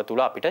ව්‍යවස්ථාව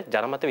තුල අපිට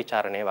ජනමත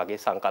විචාරණය වගේ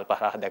සංකල්ප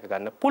හරහා දැක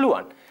ගන්න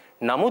පුළුවන්.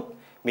 නමුත්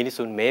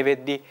මිනිසුන් මේ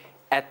වෙද්දී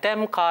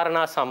ඇතැම්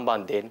කාරණා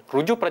සම්බන්ධයෙන්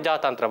ඍජු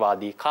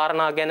ප්‍රජාතන්ත්‍රවාදී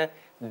කාරණා ගැන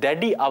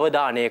දැඩි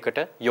අවධානයකට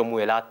යොමු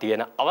වෙලා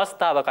තියෙන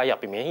අවස්ථාවකයි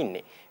අපි මේ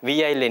ඉන්නේ.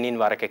 V.I. ලෙනින්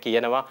වරක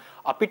කියනවා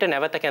අපිට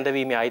නැවත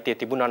කැඳවීමේ අයිතිය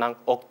තිබුණා නම්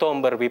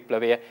ඔක්තෝබර්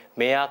විප්ලවය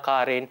මේ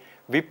ආකාරයෙන්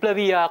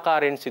විප්ලවීය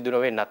ආකාරයෙන් සිදු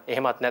නොවෙන්නත්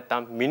එහෙමත්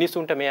නැත්නම්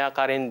මිනිසුන්ට මේ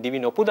ආකාරයෙන් දිවි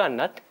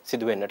නොපුදන්නත්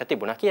සිදු වෙන්නට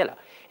තිබුණා කියලා.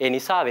 ඒ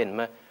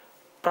නිසාවෙන්ම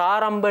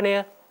ප්‍රාරම්භණය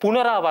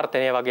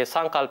පුනරාවර්තනය වගේ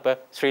සංකල්ප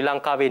ශ්‍රී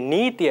ලංකාවේ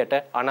නීතියට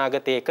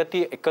අනාගතයේ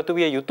එකතු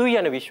විය යුතුය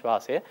යන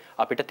විශ්වාසය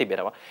අපිට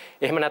තිබෙනවා.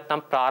 එහෙම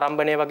නැත්නම්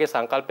ප්‍රාරම්භණය වගේ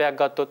සංකල්පයක්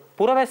ගත්තොත්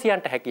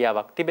පුරවැසියන්ට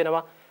හැකියාවක්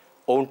තිබෙනවා.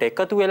 ඔවුන්ට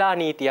එකතු වෙලා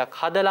නීතියක්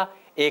හදලා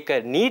ඒක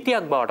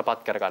නීතියක් බවට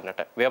පත්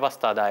කරගන්නට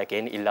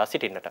ව්‍යවස්ථාදායකයන් ඉල්ලා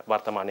සිටින්නට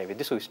වර්තමානයේ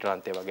විදි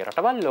සුවිස්ත්‍රාන්තය වගේ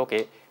රටවල්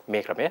ලෝකේ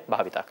මේ ක්‍රමය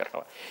භාවිතා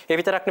කරනවා. ඒ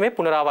විතරක් නෙමෙයි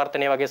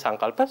පුනරාවර්තනය වගේ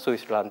සංකල්ප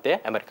සුවිස්ත්‍රාන්තය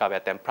ඇමරිකාවේ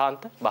ඇතැම්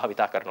ප්‍රාන්ත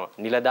භාවිතා කරනවා.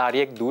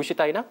 නිලධාරියෙක්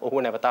දූෂිතයි නම්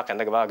ඔහු නැවත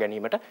කැඳවා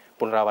ගැනීමට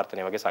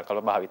පුනරාවර්තනය වගේ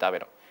සංකල්ප භාවිතා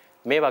වෙනවා.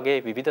 මේ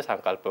වගේ විවිධ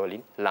සංකල්ප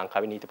වලින්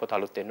ලංකාවේ නීති පොත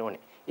අලුත් වෙන්න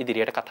ඕනේ.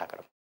 ඉදිරියට කතා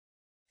කරමු.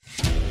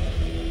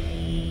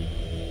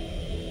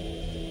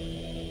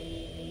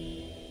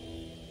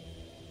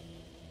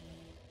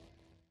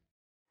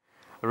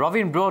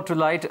 Ravin brought to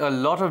light a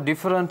lot of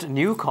different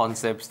new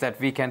concepts that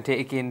we can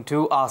take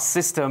into our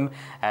system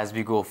as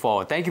we go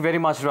forward. Thank you very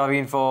much,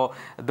 Ravin, for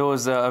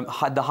those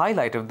the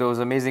highlight of those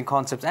amazing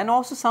concepts, and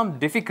also some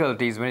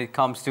difficulties when it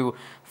comes to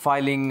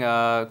filing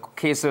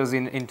cases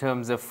in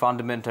terms of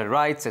fundamental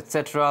rights,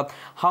 etc.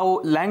 How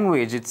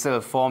language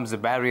itself forms a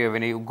barrier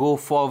when you go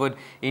forward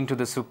into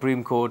the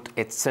Supreme Court,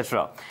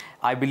 etc.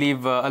 I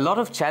believe a lot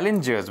of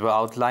challenges were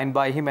outlined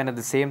by him, and at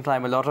the same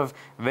time a lot of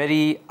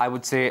very, I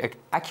would say,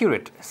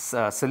 accurate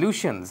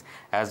solutions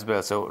as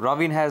well. So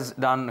Ravin has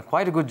done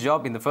quite a good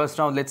job in the first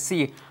round. Let's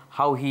see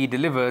how he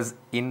delivers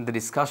in the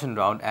discussion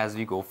round as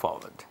we go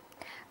forward.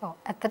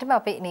 ඇත්තටම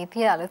අපි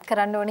නීතිය අලුත්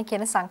කරන්න ඕනේ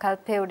කියන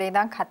සංකල්පයේ උඩ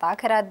ඉඳන් කතා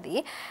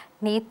කරද්දී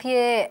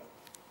නීතියේ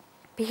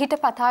පිහිට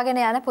පතාගෙන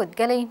යන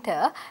පුද්ගලයින්ට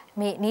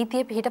මේ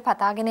නීතිය පිහිට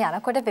පතාගෙන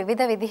යනකොට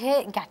විවිධ විදිහේ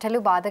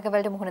ගැටලු බාධක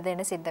වලට මුහුණ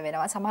දෙන්න සිද්ධ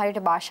වෙනවා. සමහර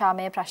විට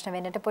භාෂාමය ප්‍රශ්න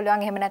වෙන්නට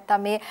පුළුවන්. එහෙම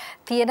නැත්නම් මේ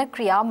තියෙන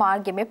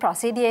ක්‍රියාමාර්ගයේ මේ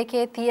ප්‍රොසීඩියර්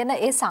එකේ තියෙන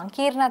ඒ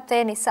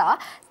සංකීර්ණත්වය නිසා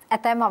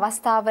ඇතැම්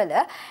අවස්ථාවල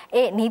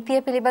ඒ නීතිය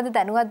පිළිබඳ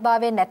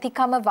දැනුවත්භාවය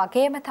නැතිකම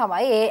වගේම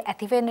තමයි ඒ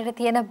ඇති වෙන්නට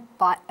තියෙන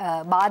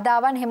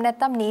බාධාවන් එහෙම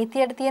නැත්නම්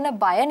නීතියට තියෙන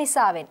බය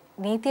නිසාවෙන්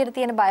නීතියට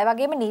තියෙන බය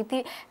වගේම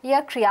නීතිය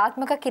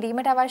ක්‍රියාත්මක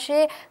කිරීමට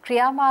අවශ්‍ය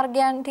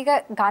ක්‍රියාමාර්ගයන් ටික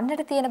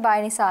ගන්නට තියෙන බය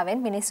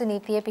නිසාවෙන් මිනිස්සු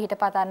නීතිය පිහිට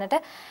පතන්නට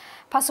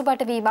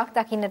පසුබට වීමක්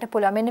දකින්නට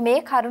පුළුවන්. මෙන්න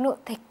මේ කරුණු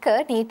එක්ක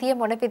නීතිය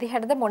මොන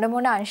විදිහටද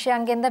මොන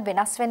අංශයන්ගෙන්ද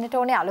වෙනස් වෙන්නට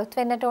ඕනේ, අලුත්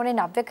වෙන්නට ඕනේ,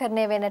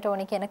 නව්‍යකරණය වෙන්නට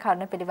ඕනේ කියන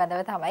කරුණු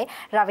පිළිබඳව තමයි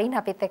රවින්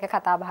අපිත් එක්ක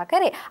කතා බහ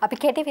කරේ.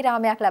 අපි කෙටි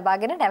විරාමයක්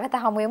ලබාගෙන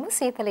නැවත හමු වෙමු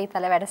සීතල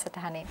ඊතල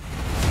වැඩසටහනේ.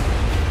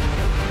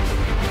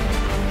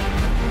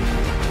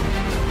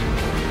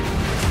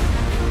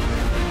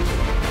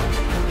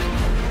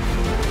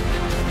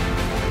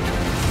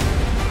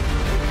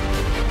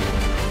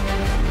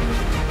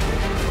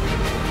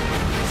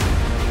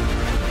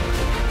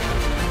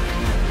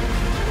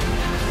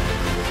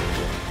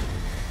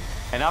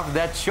 And after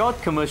that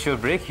short commercial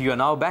break, you are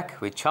now back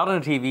with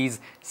Charana TV's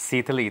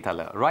Seethala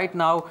Eethala. Right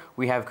now,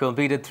 we have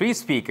completed 3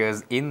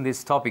 speakers in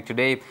this topic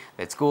today.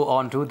 Let's go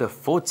on to the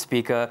 4th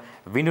speaker,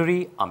 Vinuri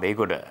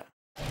Ambegoda.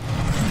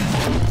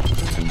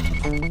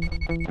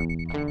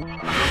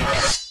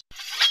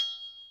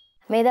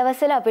 මේ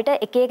දවස්වල අපිට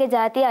එක එක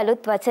જાතිය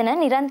අලුත් වචන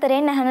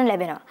නිරන්තරයෙන් අහන්න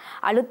ලැබෙනවා.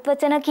 අලුත්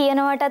වචන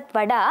කියනවටත්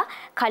වඩා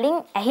කලින්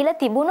ඇහිලා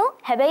තිබුණු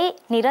හැබැයි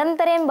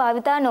නිරන්තරයෙන්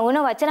භාවිතා නොවන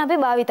වචන අපි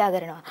භාවිතා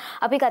කරනවා.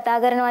 අපි කතා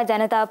කරනවා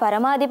ජනතා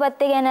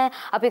පරමාධිපත්‍ය ගැන,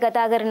 අපි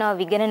කතා කරනවා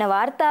විගණන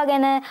වාර්තා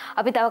ගැන,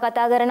 අපි තව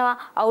කතා කරනවා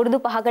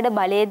අවුරුදු 5කට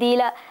බලය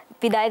දීලා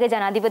විධායක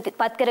ජනාධිපති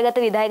පත්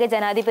කරගත විධායක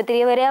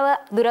ජනාධිපතිවරයව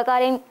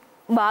දුරකාලයෙන්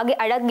භාගේ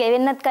අඩක්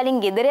ගෙවෙන්නත් කලින්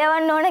ගෙදර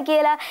යවන්න ඕන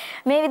කියලා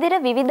මේ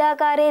විදිහට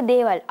විවිධාකාරයේ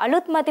දේවල්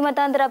අලුත්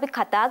මතිමතාන්තර අපි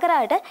කතා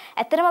කරාට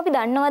ඇත්තටම අපි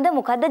දන්නවද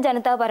මොකද්ද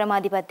ජනතා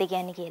පරමාධිපත්‍ය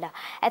කියන්නේ කියලා?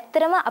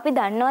 ඇත්තටම අපි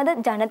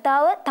දන්නවද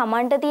ජනතාව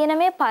Tamanට තියෙන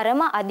මේ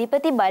පරම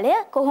අධිපති බලය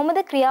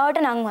කොහොමද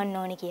ක්‍රියාවට නංවන්න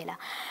ඕනේ කියලා?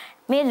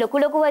 මේ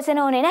ලොකු වචන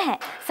ඕනේ නැහැ.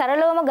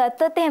 සරලවම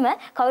ගත්තොත් එහෙම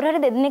කවුරු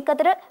හරි දෙදෙනෙක්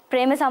අතර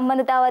ප්‍රේම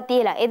සම්බන්ධතාවක්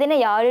තියලා එදෙන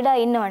යාළුවලා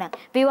ඉන්නවනම්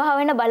විවාහ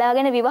වෙන්න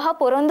බලාගෙන විවාහ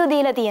පොරොන්දු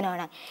දීලා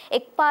තියෙනවනම්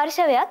එක්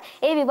පාර්ශවයක්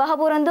ඒ විවාහ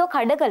පොරොන්දුව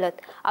කඩ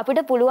කළොත්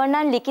අපිට පුළුවන්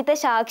නම් ලිඛිත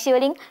සාක්ෂි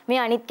වලින් මේ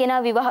අනිත්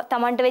කෙනා විවාහ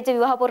Tamanට වෙච්ච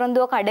විවාහ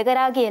පොරොන්දුව කඩ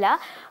කරා කියලා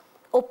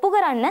ඔප්පු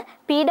කරන්න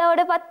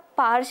පීඩාවටපත්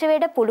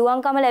පාර්ශවයට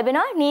පුළුවන්කම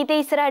ලැබෙනවා නීතිය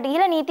ඉස්සරහට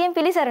ගිහිලා නීතියෙන්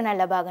පිළිසරණක්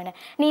ලබා ගන්න.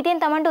 නීතියෙන්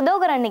Tamanට උදව්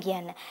කරන්න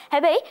කියන්න.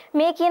 හැබැයි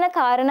මේ කියන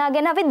කාරණා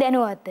ගැන අපි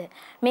දැනුවත්ද?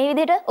 මේ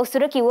විදිහට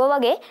ඔසුර කිව්වා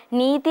වගේ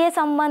නීතිය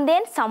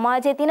සම්බන්ධයෙන්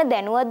සමාජයේ තියෙන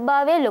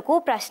දැනුවත්භාවයේ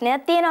ලොකු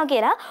ප්‍රශ්නයක් තියෙනවා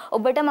කියලා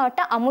ඔබට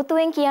මට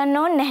අමුතුවෙන්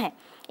කියන්න ඕනේ නැහැ.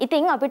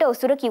 ඉතින් අපිට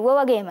ඔසුර කිව්වා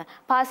වගේම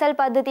පාසල්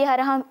පද්ධතිය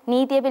හරහා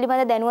නීතිය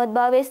පිළිබඳ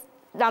දැනුවත්භාවයේ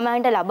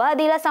ළමයන්ට ලබා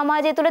දීලා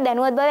සමාජය තුළ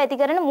දැනුවත්භාවය ඇති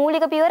කරන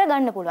මූලික පියවර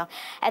ගන්න පුළුවන්.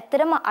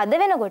 ඇත්තටම අද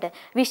වෙනකොට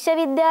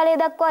විශ්වවිද්‍යාලය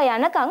දක්වා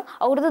යනකම්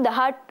අවුරුදු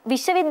 18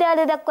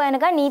 විශ්වවිද්‍යාලය දක්වා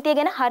යනකම් නීතිය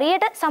ගැන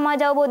හරියට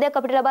සමාජ අවබෝධයක්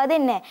අපිට ලබා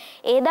දෙන්නේ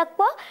නැහැ. ඒ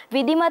දක්වා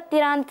විධිමත්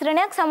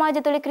ත්‍රිාන්තරණයක්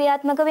සමාජය තුළ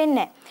ක්‍රියාත්මක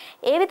වෙන්නේ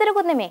නැහැ. ඒ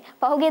විතරකුත් නෙමෙයි.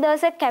 පහුගිය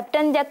දවසේ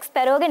කැප්ටන් ජැක්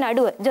ස්පැරෝගේ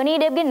නඩුව, ජොනි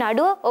ඩෙප්ගේ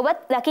නඩුව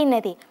ඔබත් දකින්න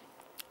ඇති.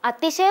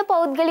 අතිශය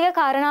පෞද්ගලික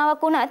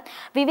කාරණාවක් වුණත්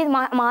විවිධ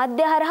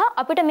මාධ්‍ය හරහා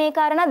අපිට මේ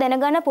කාරණා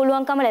දැනගන්න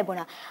පුළුවන්කම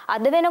ලැබුණා.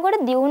 අද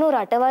වෙනකොට දියුණු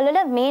රටවල් වල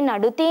මේ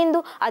නඩු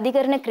තීන්දුව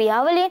අධිකරණ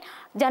ක්‍රියාවලින්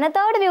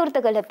ජනතාවට විවෘත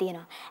කරලා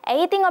තියෙනවා.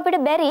 ඇයි ඉතින් අපිට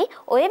බැරි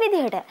ඔය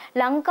විදිහට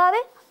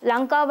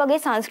ලංකාව වගේ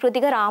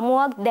සංස්කෘතික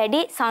රාමුවක්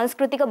දැඩි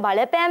සංස්කෘතික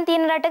බලපෑම්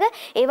තියෙන රටක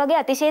ඒ වගේ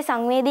අතිශය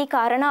සංවේදී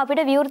කාරණා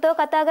අපිට විවෘතව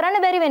කතා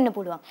කරන්න බැරි වෙන්න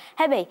පුළුවන්.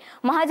 හැබැයි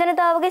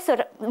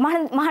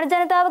මහ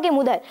ජනතාවගේ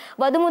මුදල්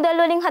බදු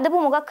මුදල් වලින්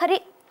හදපු මොකක් හරි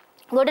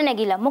ගොඩ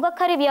නැගිලා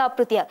මොකක් හරි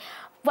ව්‍යාපෘතියක්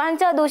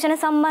වංචා දූෂණ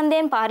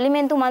සම්බන්ධයෙන්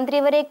පාර්ලිමේන්තු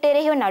මන්ත්‍රීවරයෙක්ට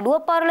එරෙහිව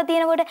නඩුවක් පාරලා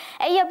තියෙනකොට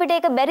ඇයි අපිට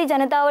ඒක බැරි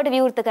ජනතාවට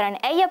විවෘත කරන්න?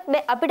 ඇයි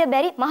අපිට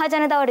බැරි මහ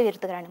ජනතාවට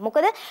විවෘත කරන්න?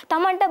 මොකද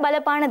Tamanට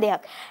බලපාන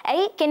දෙයක්.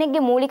 ඇයි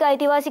කෙනෙක්ගේ මූලික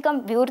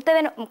අයිතිවාසිකම් විවෘත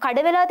වෙන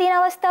කඩ වෙලා තියෙන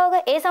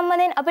අවස්ථාවක ඒ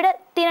සම්බන්ධයෙන් අපිට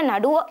තියෙන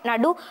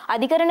නඩු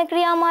අධිකරණ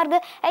ක්‍රියාමාර්ග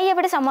ඇයි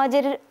අපිට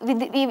සමාජයට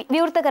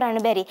විවෘත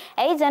කරන්න බැරි?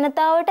 ඇයි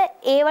ජනතාවට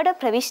ඒවට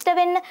ප්‍රවිෂ්ඨ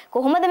වෙන්න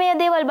කොහොමද මේ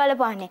දේවල්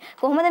බලපාන්නේ?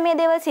 කොහොමද මේ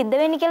දේවල් සිද්ධ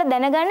වෙන්නේ කියලා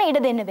දැනගන්න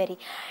ඉඩ දෙන්න බැරි?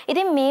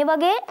 ඉතින් මේ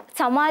වගේ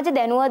සමාජ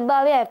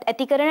දැනුවත්භාවය ඔය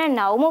ඇති කරන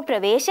නවම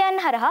ප්‍රවේශයන්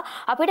හරහා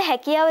අපිට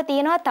හැකියාව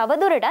තියෙනවා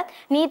තවදුරටත්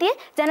නීතිය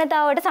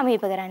ජනතාවට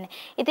සමීප කරන්න.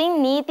 ඉතින්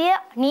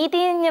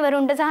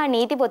නීතිඥවරුන්ට සහ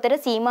නීති පොතට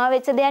සීමා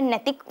වෙච්ච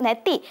දෙයක්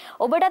නැති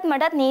ඔබටත්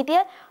මටත්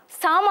නීතිය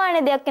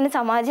සාමාන්‍ය දෙයක් වෙන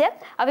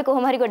සමාජයක් අපි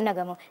කොහොම හරි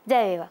ගොඩනගමු.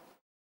 ජය වේවා.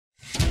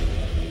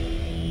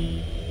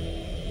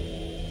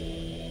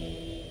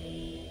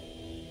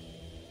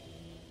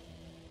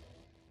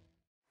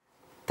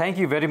 Thank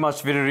you very much,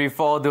 Viruri,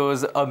 for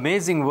those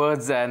amazing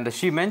words. And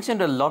she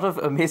mentioned a lot of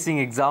amazing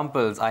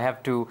examples. I have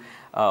to,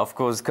 of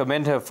course,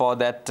 commend her for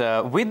that.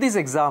 With these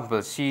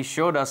examples, she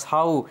showed us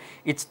how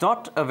it's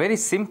not a very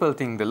simple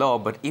thing, the law,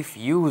 but if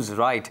used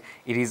right,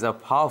 it is a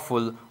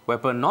powerful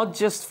weapon, not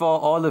just for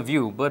all of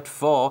you, but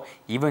for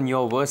even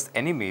your worst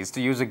enemies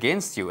to use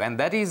against you. And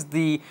that is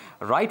the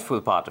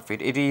rightful part of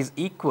it. It is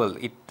equal,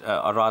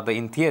 or rather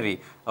in theory,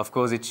 of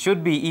course, it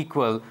should be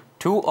equal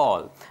to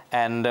all.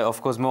 And of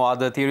course, more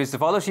other theories to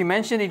follow. She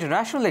mentioned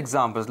international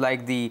examples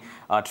like the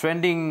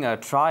trending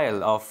trial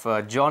of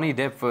Johnny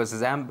Depp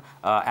versus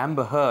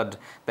Amber Heard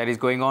that is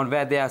going on,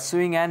 where they are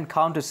suing and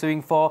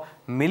counter-suing for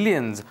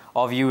millions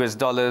of US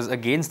dollars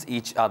against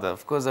each other.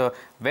 Of course, a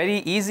very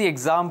easy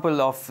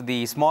example of the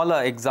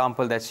smaller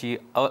example that she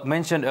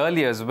mentioned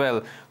earlier as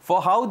well,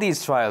 for how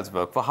these trials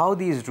work, for how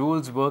these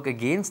rules work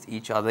against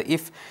each other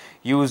if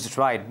used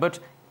right. But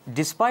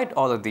despite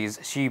all of these,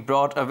 she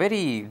brought a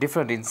very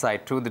different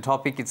insight to the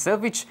topic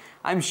itself, which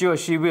I'm sure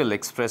she will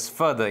express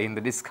further in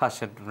the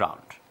discussion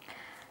round.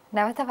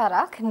 නැවත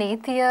වරක්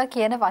නීතිය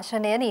කියන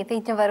වචනය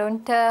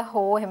නීතිඥවරුන්ට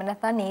හෝ එහෙම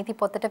නැත්නම් නීති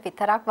පොතට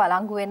විතරක්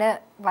වළංගු වෙන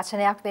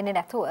වචනයක් වෙන්නේ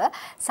නැතුව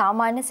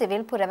සාමාන්‍ය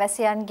සිවිල්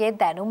පුරවැසියන්ගේ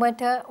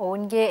දැනුමට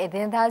ඔවුන්ගේ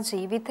එදිනදා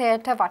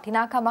ජීවිතයට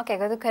වටිනාකමක්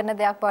එකතු කරන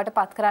දෙයක් බවට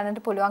පත්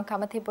කරන්නට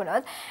පුළුවන්කම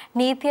තිබුණොත්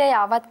නීතිය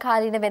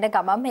යාවත්කාලින වෙන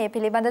ගමන් මේ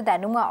පිළිබඳ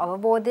දැනුම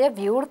අවබෝධය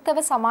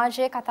විවෘතව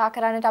සමාජයේ කතා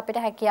කරන්නට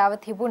අපිට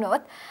හැකියාව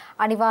තිබුණොත්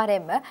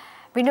අනිවාර්යයෙන්ම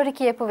විනුරි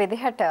කියපු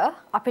විදිහට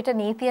අපිට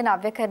නීතිය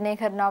නව්‍යකරණය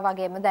කරනවා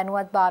වගේම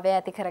දැනුවත්භාවය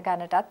ඇති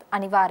කරගන්නටත්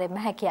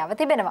අනිවාර්යයෙන්ම හැකියාව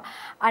තිබෙනවා.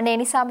 අනේ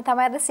නිසාම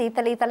තමයි අද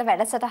සීතල ඊතල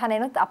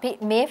වැඩසටහනෙනුත් අපි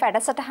මේ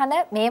වැඩසටහන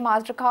මේ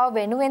මාතෘකාව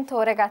වෙනුවෙන්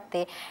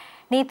තෝරගත්තේ.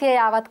 නීතිය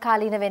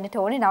යාවත්කාලීන වෙන්නට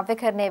ඕනේ,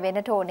 නව්‍යකරණය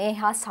වෙන්නට ඕනේ,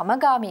 හා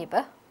සමගාමීව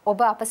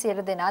ඔබ අප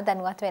සියලු දෙනා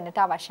දැනුවත් වෙන්නට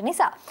අවශ්‍ය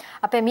නිසා.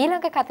 අපේ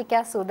ඊළඟ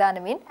කතිකයා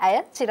සූදානමින්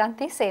ඇය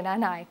චිරන්ති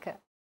සේනානායක.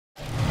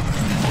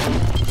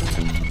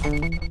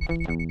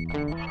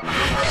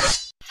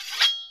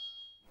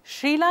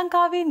 ශ්‍රී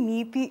ලංකාවේ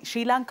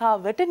ශ්‍රී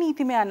ලංකාවට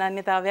නීතිමය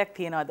අනන්‍යතාවයක්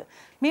තියනවාද?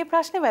 මේ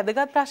ප්‍රශ්නේ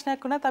වැදගත්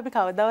ප්‍රශ්නයක් වුණත් අපි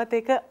කවදාවත්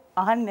ඒක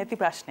අහන්නේ නැති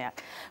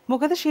ප්‍රශ්නයක්.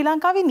 මොකද ශ්‍රී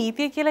ලංකාවේ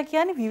නීතිය කියලා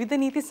කියන්නේ විවිධ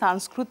නීති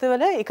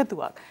සංස්කෘතවල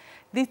එකතුවක්.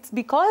 It's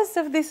because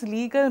of this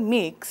legal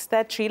mix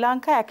that Sri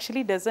Lanka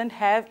actually doesn't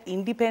have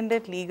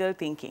independent legal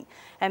thinking.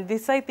 And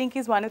this, I think,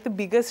 is one of the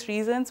biggest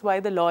reasons why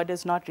the law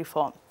does not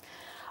reform.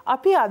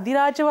 අපි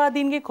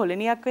අධිරාජ්‍යවාදීන්ගේ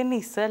කොලනියක් වෙන්න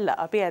ඉස්සෙල්ලා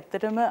අපි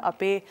ඇත්තටම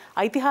අපේ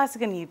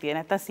ඓතිහාසික නීතිය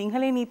නැත්නම්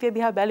සිංහලයේ නීතිය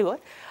දිහා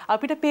බැලුවොත්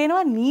අපිට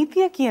පේනවා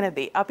නීතිය කියන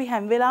දේ අපි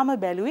හැම වෙලාවම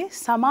බැලුවේ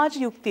සමාජ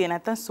යුක්තිය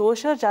නැත්නම්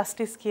social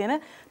justice කියන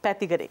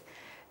පැතිකඩේ.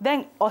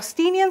 දැන්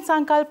ඔස්ටීනියන්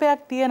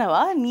සංකල්පයක්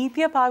තියෙනවා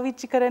නීතිය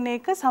පාවිච්චි කරන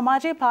එක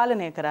සමාජය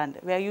පාලනය කරන්න,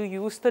 where you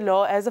use the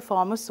law as a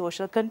form of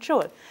social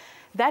control.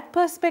 That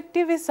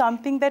perspective is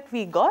something that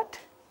we got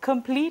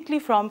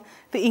completely from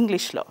the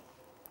English law.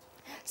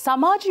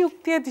 සමාජ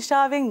යුක්තිය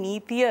දිශාවෙන්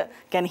නීතිය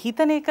ගැන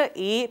හිතන එක,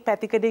 ඒ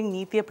පැතිකඩෙන්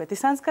නීතිය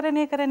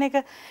ප්‍රතිසංස්කරණය කරන එක,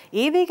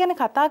 ඒ දේ ගැන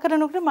කතා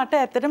කරනකොට මට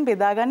ඇත්තටම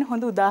බෙදා ගන්න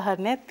හොඳ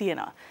උදාහරණයක්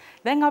තියෙනවා.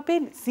 දැන් අපේ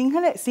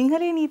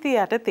සිංහලයේ නීතිය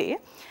යටතේ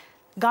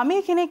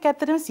ගමේ කෙනෙක්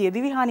ඇත්තටම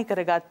සියදිවි හානි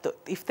කරගත්තොත්,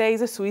 if there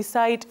is a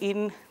suicide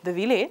in the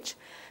village,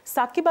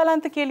 සක්කි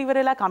බලන්ත කියලා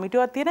ඉවරලා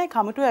කමිටුවක් තියෙනවා. ඒ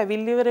කමිටුව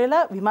ඇවිල්ලි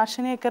ඉවරලා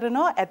විමර්ශනය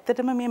කරනවා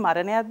ඇත්තටම මේ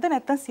මරණයක්ද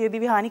නැත්නම්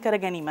සියදිවි හානි කර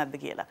ගැනීමක්ද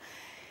කියලා.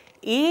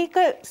 ඒක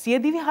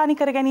සියදිවි හානි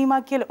කර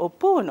ගැනීමක් කියලා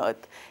ඔප්පු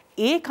වුණොත්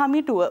ඒ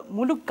කමිටුව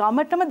මුළු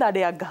ගමටම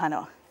දඩයක්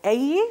ගහනවා.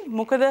 ඇයි?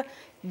 මොකද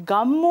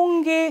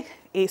ගම්මුන්ගේ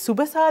ඒ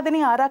සුබ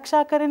සාධනය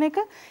ආරක්ෂා කරන එක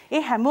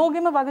ඒ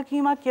හැමෝගෙම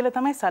වගකීමක් කියලා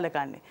තමයි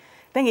සැලකන්නේ.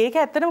 දැන්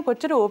ඒක ඇත්තටම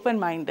කොච්චර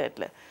open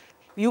mindedද?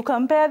 You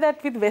compare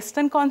that with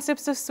Western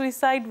concepts of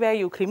suicide where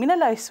you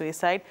criminalize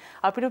suicide.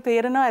 අපිට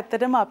තේරෙනවා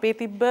ඇත්තටම අපේ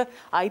තිබ්බ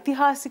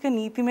ඓතිහාසික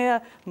නීතිමය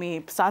මේ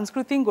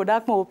සංස්කෘතියෙන්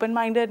ගොඩාක්ම open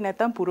minded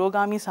නැත්නම්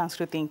පුරෝගාමී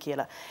සංස්කෘතියෙන්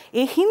කියලා.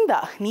 ඒ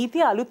හින්දා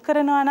නීතිය අලුත්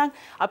කරනවා නම්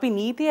අපි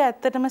නීතිය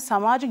ඇත්තටම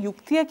සමාජ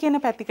යුක්තිය කියන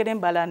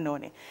පැතිකඩෙන් බලන්න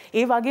ඕනේ.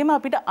 ඒ වගේම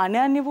අපිට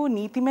අනන්‍ය වූ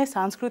නීතිමය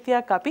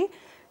සංස්කෘතියක් අපි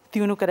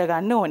තියුණු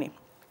කරගන්න ඕනේ.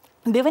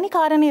 දෙවැනි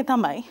කාරණය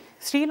තමයි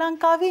ශ්‍රී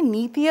ලංකාවේ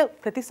නීතිය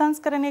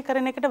ප්‍රතිසංස්කරණය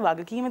කරන එකට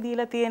වගකීම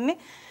දීලා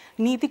තියෙන්නේ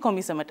නීති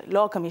කොමිසමට,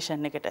 ලෝ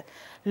කමිෂන් එකට.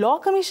 ලෝ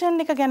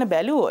කමිෂන් එක ගැන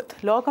බැලුවොත්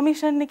ලෝ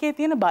කමිෂන් එකේ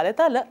තියෙන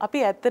බලතල අපි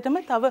ඇත්තටම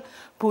තව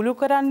පුළු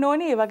කරන්න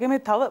ඕනේ. ඒ වගේම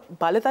තව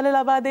බලතල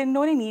ලබා දෙන්න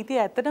ඕනේ නීතිය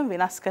ඇත්තටම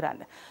වෙනස්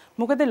කරන්න.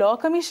 මොකද law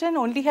commission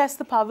only has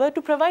the power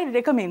to provide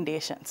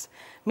recommendations.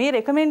 මේ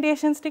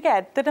recommendations ටික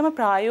ඇත්තටම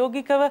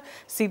ප්‍රායෝගිකව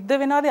සිද්ධ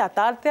වෙනවද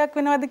යථාර්ථයක්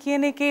වෙනවද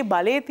කියන එකේ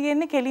බලය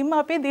තියෙන්නේ කෙලින්ම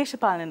අපේ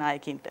දේශපාලන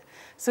නායකින්ට.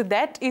 So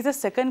that is a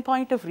second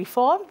point of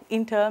reform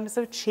in terms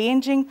of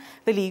changing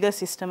the legal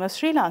system of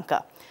Sri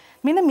Lanka.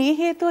 මෙන්න මේ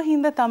හේතුව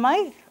හින්දා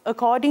තමයි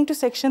according to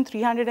section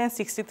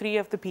 363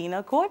 of the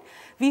penal code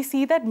we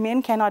see that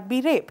men cannot be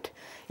raped.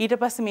 ඊට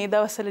පස්සේ මේ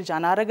දවස්වල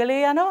ජනාරගලේ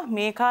යනවා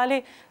මේ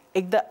කාලේ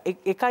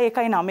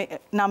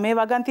 1.9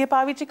 වගන්තිය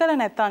පාවිච්චි කළා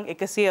නැත්නම්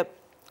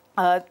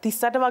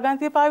 138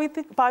 වගන්තිය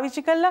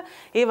පාවිච්චි කළා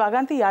ඒ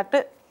වගන්තිය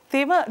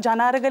යටතේම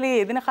ජනාරගලේ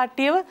යෙදෙන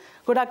කට්ටියව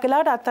ගොඩක්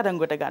වෙලාවට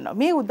අත්අඩංගුවට ගන්නවා.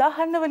 මේ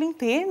උදාහරණ වලින්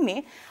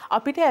තේන්නේ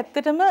අපිට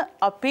ඇත්තටම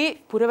අපේ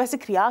පුරවැසි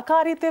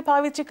ක්‍රියාකාරීත්වය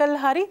පාවිච්චි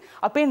කළා හරි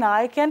අපේ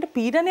නායකයන්ට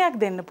පීඩනයක්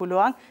දෙන්න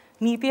පුළුවන්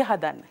නීතිය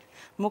හදන්න.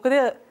 මොකද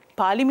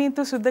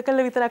පාර්ලිමේන්තුව සුද්ධ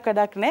කළ විතරක්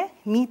වැඩක් නැහැ.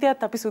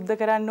 නීතියත් අපි සුද්ධ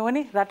කරන්න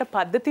ඕනේ රට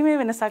පද්ධතිමය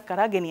වෙනසක්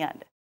කරා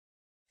ගෙනියන්න.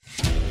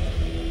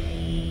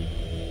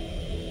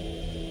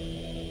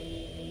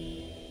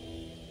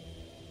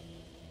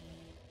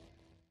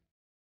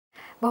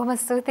 බොහොම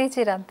ස්තුතියි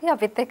චිරන්ති.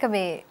 අපිත් එක්ක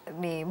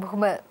මේ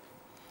බොහොම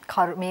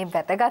මේ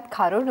වැදගත්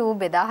කරුණු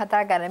බෙදා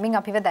හදා ගනිමින්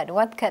අපිව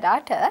දැනුවත්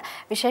කරාට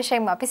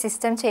විශේෂයෙන්ම අපි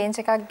සිස්ටම් චේන්ජ්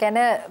එකක් ගැන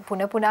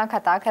පුන පුනා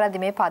කතා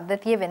කරද්දී මේ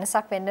පද්ධතිය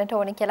වෙනසක් වෙන්නට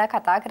ඕනේ කියලා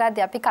කතා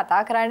කරද්දී අපි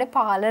කතා කරන්නේ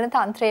පාලන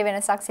තන්ත්‍රයේ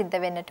වෙනසක් සිද්ධ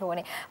වෙන්නට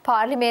ඕනේ.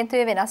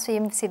 පාර්ලිමේන්තුවේ වෙනස්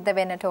වීම සිද්ධ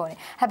වෙන්නට ඕනේ.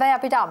 හැබැයි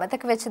අපිට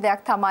අමතක වෙච්ච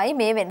දෙයක් තමයි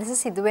මේ වෙනස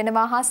සිදු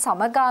වෙනවා හා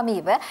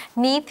සමගාමීව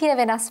නීතිය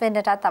වෙනස්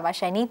වෙන්නටත්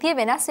අවශ්‍යයි. නීතිය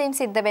වෙනස් වීම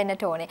සිද්ධ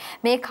වෙන්නට ඕනේ.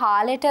 මේ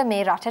කාලෙට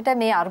මේ රටට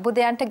මේ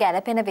අර්බුදයන්ට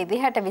ගැළපෙන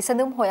විදිහට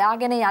විසඳුම්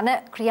හොයාගෙන යන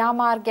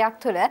ක්‍රියාමාර්ගයක්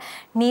තුළ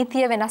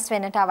නීතිය වෙනස්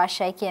වෙන්නට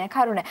අවශ්‍යයි කියන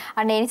කරුණ.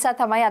 අන්න ඒ නිසා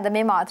තමයි අද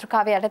මේ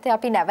මාතෘකාව යටතේ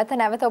අපි නැවත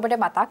නැවත ඔබට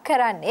මතක්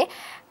කරන්නේ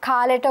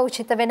කාලයට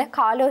උචිත වෙන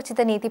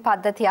කාලෝචිත නීති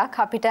පද්ධතියක්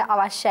අපිට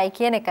අවශ්‍යයි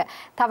කියන එක.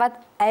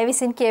 තවත් ඇය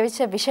විසින් කියවිච්ච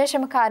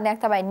විශේෂම කාරණයක්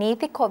තමයි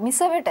නීති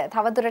කොමිසමට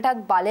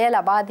තවදුරටත් බලය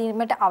ලබා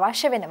දීමට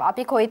අවශ්‍ය වෙනවා.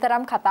 අපි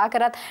කොයිතරම් කතා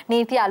කරත්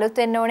නීතිය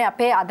අලුත් වෙන්න ඕනේ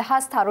අපේ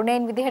අදහස්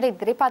තරුණයින් විදිහට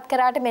ඉදිරිපත්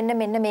කරාට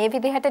මෙන්න මේ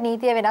විදිහට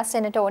නීතිය වෙනස්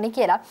වෙන්නට ඕනි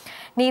කියලා.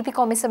 නීති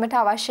කොමිසමට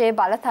අවශ්‍ය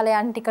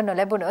බලතලයන් ටික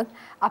නොලැබුණොත්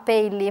අපේ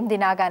ඉල්ලීම්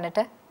දිනා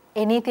ගන්නට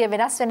ඒ නීතිය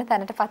වෙනස් වෙන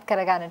තැනටපත්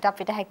කරගන්නට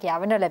අපිට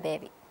හැකියාව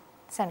නොලැබේවි.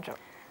 සෙන්ට්‍රෝ.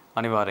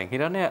 අනිවාර්යෙන්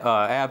හිරන්නේ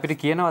අපිට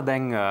කියනවා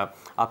දැන්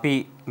අපි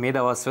මේ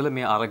දවස්වල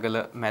මේ අරගල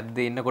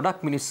මැද්දේ ඉන්න ගොඩක්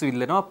මිනිස්සු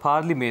ඉල්ලනවා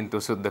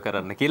පාර්ලිමේන්තුව සුද්ධ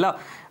කරන්න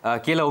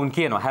කියලා උන්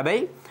කියනවා.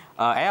 හැබැයි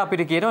ඇය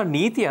අපිට කියනවා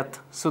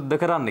නීතියත් සුද්ධ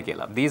කරන්න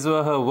කියලා. These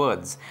were her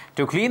words.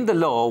 To clean the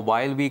law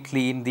while we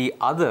clean the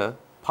other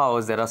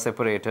powers that are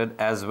separated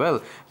as well.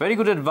 Very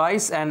good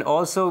advice, and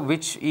also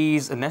which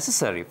is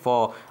necessary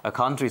for a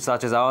country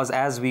such as ours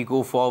as we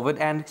go forward.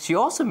 And she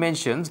also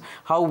mentions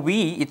how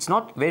it's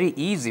not very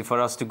easy for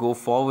us to go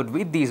forward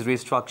with these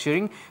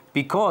restructuring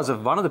because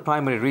of one of the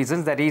primary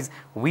reasons, that is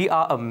we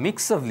are a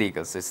mix of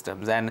legal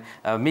systems and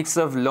a mix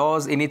of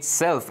laws in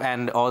itself,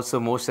 and also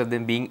most of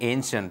them being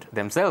ancient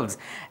themselves,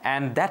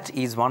 and that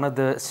is one of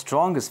the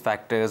strongest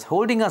factors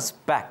holding us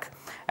back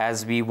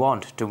as we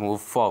want to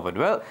move forward.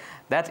 Well,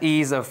 that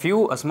is a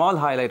small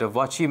highlight of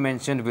what she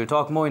mentioned. We'll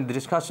talk more in the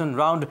discussion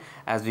round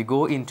as we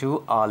go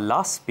into our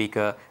last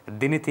speaker,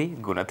 Diniti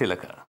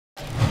Gunatilaka.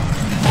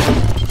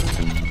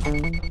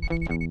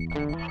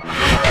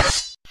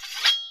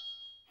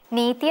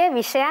 නීතිය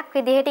විෂයක්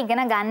විදිහට ඉගෙන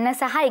ගන්න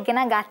සහ ඉගෙන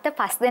ගත්ත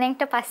 5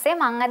 දිනකට පස්සේ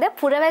මම අද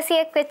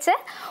පුරවැසියෙක් වෙච්ච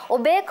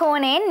ඔබේ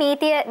කෝණයෙන්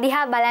නීතිය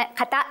දිහා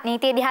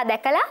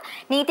දැකලා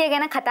නීතිය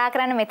ගැන කතා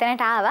කරන්න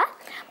මෙතනට ආවා.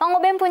 මම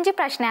ඔබෙන් පුංචි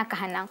ප්‍රශ්නයක්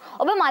අහන්නම්.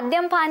 ඔබ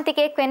මධ්‍යම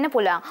පාන්තිකයෙක් වෙන්න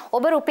පුළුවන්.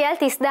 ඔබ රුපියල්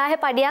 30000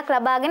 පඩියක්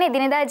ලබාගෙන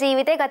එදිනෙදා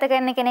ජීවිතේ ගත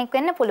කරන කෙනෙක්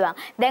වෙන්න පුළුවන්.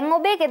 දැන්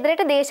ඔබේ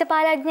ගෙදරට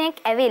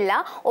දේශපාලඥයෙක්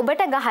ඇවිල්ලා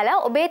ඔබට ගහලා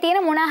ඔබේ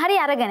තියෙන මොනවා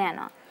හරි අරගෙන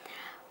යනවා.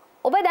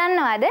 ඔබ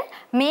දන්නවද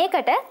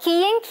මේකට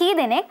කීයෙන් කී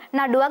දෙනෙක්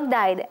නඩුවක්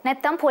දායිද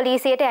නැත්නම්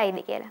පොලිසියට යයිද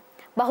කියලා?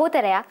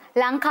 බහුතරයක්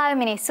ලංකාවේ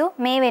මිනිස්සු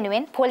මේ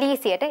වෙනුවෙන්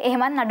පොලිසියට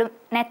එහෙමත්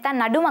නැත්නම්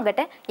නඩුමකට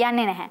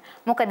යන්නේ නැහැ.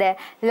 මොකද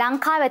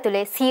ලංකාව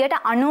ඇතුලේ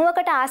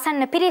 90%කට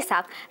ආසන්න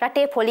පිරිසක්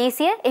රටේ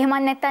පොලිසිය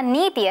එහෙමත් නැත්නම්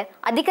නීතිය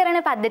අධිකරණ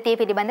පද්ධතිය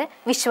පිළිබඳ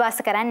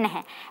විශ්වාස කරන්නේ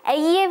නැහැ.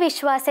 ඇයි ඒ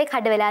විශ්වාසය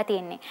කඩ වෙලා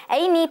තියෙන්නේ?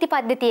 ඇයි නීති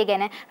පද්ධතිය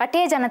ගැන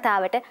රටේ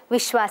ජනතාවට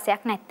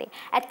විශ්වාසයක් නැත්තේ?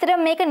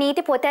 ඇත්තටම මේක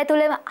නීති පොත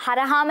ඇතුලේ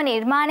හරහාම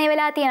නිර්මාණය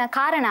වෙලා තියෙන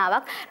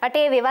කාරණාවක්.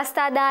 රටේ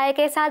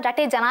ව්‍යවස්ථාදායකේ සහ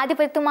රටේ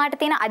ජනාධිපතිතුමාට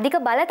තියෙන අධික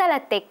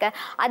බලතලත් එක්ක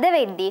අද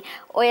වෙද්දී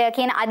ඔය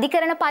කියන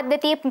අධිකරණ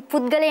පද්ධතියේ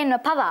පුද්ගලයන්ව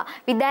පවා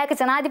විධායක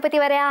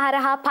ජනාධිපතිවරයා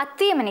හරහා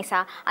පත්වීම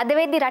නිසා අද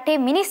වෙද්දී රටේ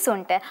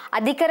මිනිස්සුන්ට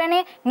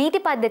අධිකරණයේ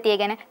නීති පද්ධතිය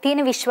ගැන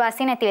තියෙන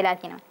විශ්වාසය නැති වෙලා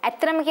කියනවා.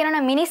 ඇත්තටම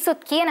කියනවා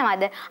මිනිස්සුත්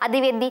කියනවාද අද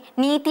වෙද්දී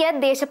නීතිය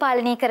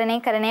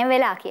දේශපාලනීකරණය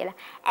වෙලා කියලා.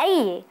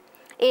 ඇයි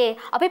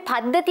අපි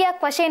පද්ධතියක්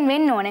වශයෙන්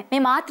වෙන්න ඕනේ මේ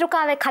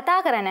මාතෘකාවේ කතා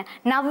කරන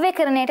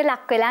නව්‍යකරණයට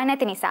ලක් වෙලා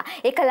නැති නිසා.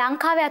 ඒක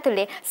ලංකාවේ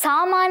ඇතුලේ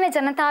සාමාන්‍ය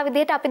ජනතාව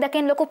විදිහට අපි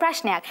දකින ලොකු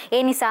ප්‍රශ්නයක්.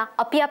 ඒ නිසා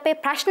අපි අපේ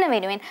ප්‍රශ්න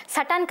වෙනුවෙන්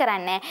සටන්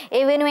කරන්නේ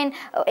ඒ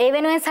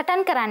වෙනුවෙන්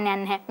සටන් කරන්න යන්නේ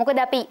නැහැ. මොකද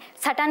අපි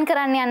සටන්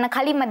කරන්න යන්න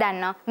කලින්ම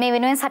දන්නවා මේ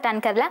වෙනුවෙන්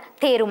සටන් කරලා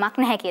තේරුමක්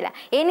නැහැ කියලා.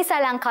 ඒ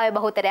නිසා ලංකාවේ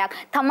බහුතරයක්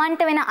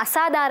Tamanට වෙන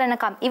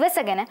අසාධාරණකම්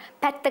ඉවසගෙන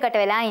පැත්තකට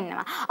වෙලා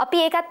ඉන්නවා.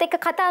 අපි ඒකත් එක්ක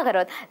කතා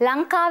කරොත්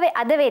ලංකාවේ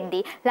අද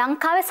වෙද්දී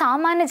ලංකාවේ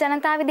සාමාන්‍ය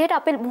ජනතාව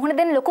විදිහට අපි මුහුණ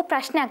දෙන ලොකු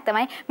ප්‍රශ්නයක්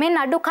තමයි මේ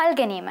නඩු කල්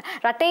ගැනීම.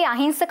 රටේ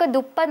අහිංසක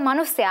දුප්පත්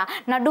මිනිස්සයා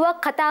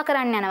නඩුවක් කතා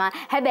කරන්න යනවා.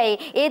 හැබැයි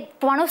ඒ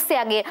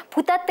මිනිස්සයාගේ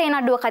පුතත් ඒ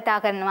නඩුව කතා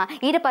කරනවා.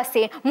 ඊට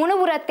පස්සේ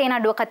මුණුබුරත් ඒ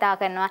නඩුව කතා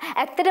කරනවා.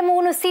 ඇත්තටම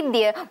වුණු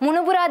සිද්ධිය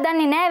මුණුබුරා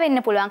දන්නේ නැහැ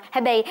වෙන්න පුළුවන්.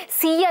 හැබැයි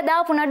 100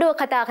 දාපු නඩුව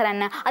කතා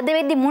කරන්න අද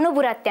වෙද්දි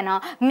මුණුබුරත් යනවා.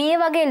 මේ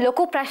වගේ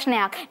ලොකු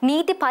ප්‍රශ්නයක්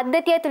නීති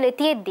පද්ධතිය තුළ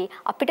තියෙද්දි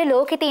අපිට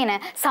ලෝකේ තියෙන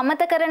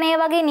සමතකරණය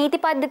වගේ නීති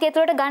පද්ධතිය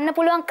තුළට ගන්න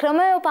පුළුවන්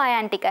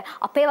ක්‍රමෝපායන් ටික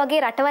අපේ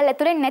වගේ රටවල්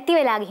ඇතුලේ නැති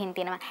වෙලා ගිහින්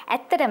තියෙනවා.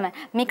 ඇත්තටම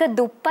මේක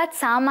දුප්පත්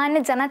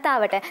සාමාන්‍ය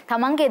ජනතාවට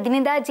තමන්ගේ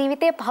එදිනෙදා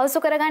ජීවිතේ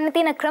පහසු කරගන්න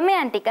තියෙන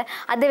ක්‍රමයන් ටික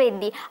අද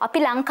වෙද්දී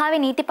අපි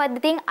ලංකාවේ නීති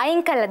පද්ධතියෙන්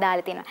අයින් කරලා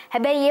දාලා තියෙනවා.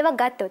 හැබැයි ඒව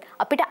ගත්තොත්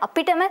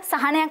අපිටම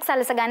සහනයක්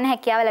සලස ගන්න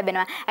හැකියාව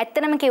ලැබෙනවා.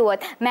 ඇත්තටම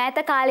කිව්වොත් මෑත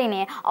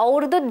කාලේනේ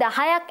අවුරුදු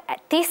 10ක්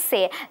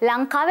තිස්සේ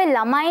ලංකාවේ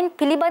ළමයින්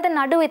පිළිබඳ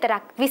නඩු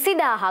විතරක්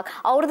 20000ක්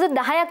අවුරුදු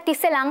 10ක්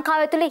තිස්සේ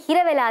ලංකාව ඇතුලේ හිර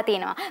වෙලා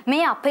තියෙනවා.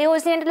 මේ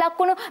අපයෝජනයට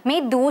ලක්වුණු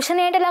මේ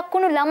දූෂණයට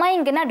ලක්වුණු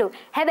ළමයින්ගේ නඩු.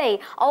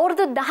 හැබැයි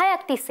අවුරුදු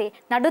 10ක් තිස්සේ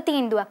නඩු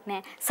තීන්දුවක්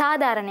නැහැ.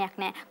 සාධාරණයක්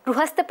නැහැ.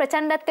 ගෘහස්ත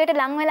ප්‍රචණ්ඩත්වයට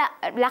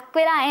ලක්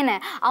වෙලා එන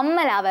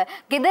අම්මලාව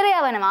ගෙදර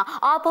යවනවා.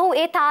 ආපහු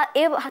ඒ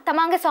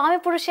තමන්ගේ ස්වාමි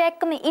පුරුෂයා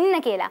එක්කම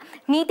ඉන්න කියලා.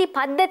 නීති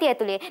පද්ධතිය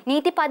ඇතුලේ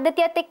නීති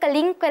පද්ධතියත් එක්ක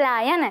ලින්ක් වෙලා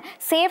යන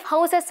සේෆ්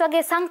හවුසස්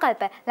වගේ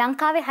සංකල්ප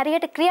ලංකාවේ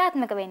හරියට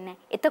ක්‍රියාත්මක වෙන්නේ.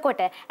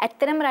 එතකොට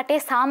ඇත්තටම රටේ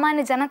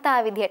සාමාන්‍ය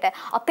ජනතාව විදිහට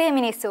අපේ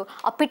මිනිස්සු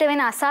අපිට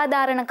වෙන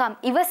අසාධාරණකම්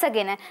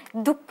ඉවසගෙන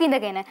දුක්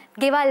විඳගෙන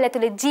ගෙවල්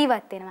ඇතුලේ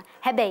ජීවත් වෙනවා.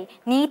 හැබැයි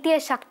නීතිය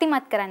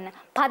ශක්තිමත් කරන්න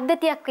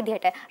පද්ධතියක්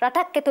විදිහට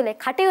රටක් ඇතුලේ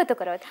කටයුතු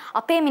කරොත්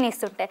අපේ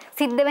මිනිස්සුන්ට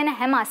සිද්ධ වෙන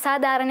හැම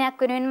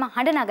අසාධාරණයක් වෙනුවෙන්ම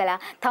හඬ නගලා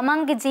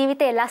තමන්ගේ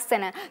ජීවිතේ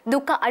ලස්සන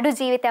දුක අඩු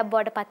ජීවිතයක්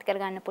බවට පත්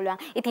කරගන්න පුළුවන්.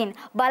 ඉතින්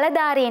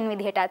බලධාරීන්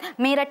විදිහටත්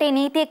මේ රටේ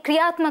නීතිය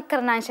ක්‍රියාත්මක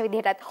කරන අංශ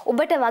විදිහටත්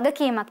ඔබට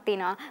වගකීමක්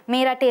තියෙනවා.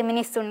 මේ රටේ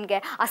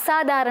මිනිස්සුන්ගේ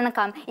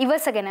අසාධාරණකම්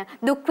ඉවසගෙන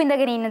දුක්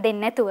විඳගෙන ඉන්න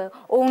දෙන්නේ නැතුව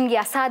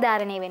ඔවුන්ගේ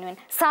අසාධාරණේ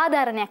වෙනුවෙන්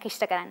සාධාරණයක්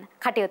ඉෂ්ට කරන්න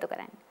කටයුතු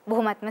කරන්න.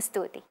 බොහොමත්ම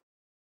ස්තුතියි.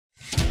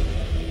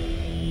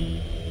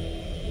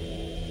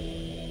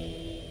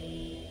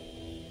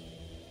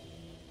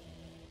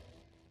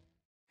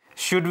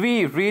 Should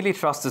we really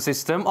trust the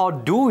system, or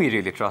do we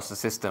really trust the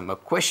system? A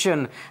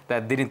question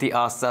that Diniti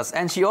asked us,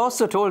 and she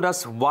also told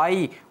us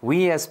why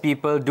we as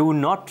people do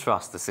not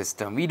trust the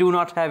system. We do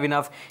not have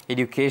enough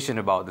education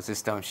about the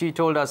system. She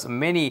told us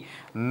many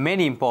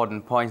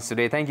important points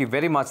today. Thank you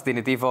very much,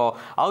 Diniti, for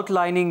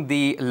outlining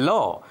the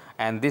law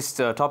and this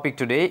topic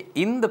today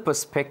in the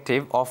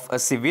perspective of a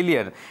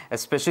civilian,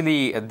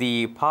 especially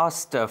the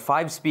past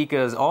 5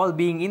 speakers all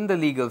being in the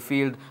legal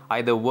field,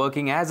 either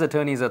working as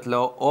attorneys at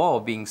law or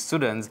being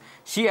students.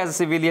 She as a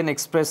civilian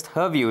expressed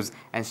her views,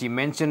 and she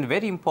mentioned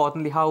very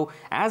importantly how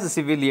as a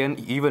civilian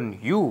even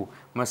you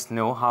must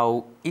know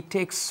how it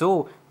takes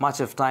so much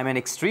of time, an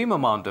extreme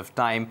amount of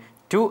time,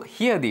 to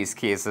hear these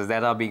cases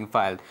that are being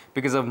filed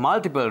because of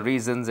multiple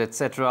reasons,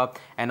 etc.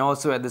 And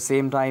also at the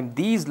same time,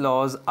 these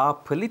laws are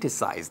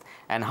politicized,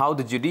 and how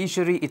the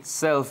judiciary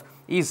itself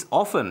is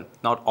often,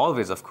 not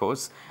always of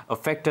course,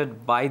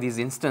 affected by these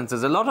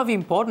instances. A lot of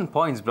important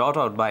points brought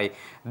out by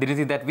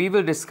Diniti that we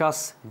will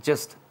discuss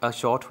just a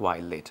short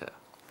while later.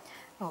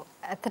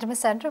 ඇත්තටම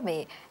centre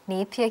මේ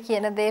නීතිය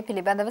කියන දේ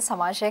පිළිබඳව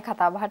සමාජයේ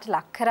කතාබහට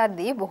ලක්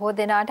කරද්දී බොහෝ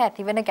දෙනාට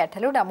ඇතිවෙන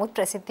ගැටලු නමුත්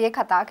ප්‍රසිද්ධියේ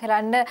කතා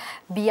කරන්න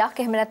බියක්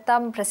එහෙම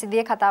නැත්නම්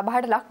ප්‍රසිද්ධියේ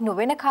කතාබහට ලක්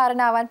නොවන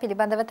කාරණාවන්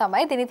පිළිබඳව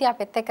තමයි දිනිතිය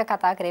අපිත් එක්ක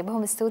කතා කරේ.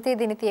 බොහොම ස්තුතියි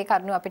දිනිතියේ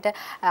කරුණු අපිට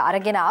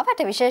අරගෙන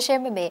ආවට.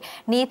 විශේෂයෙන්ම මේ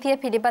නීතිය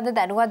පිළිබඳ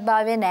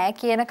දැනුවත්භාවය නැහැ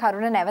කියන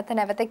කරුණ නැවත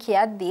නැවත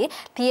කියද්දී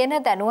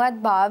තියෙන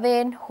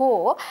දැනුවත්භාවයෙන්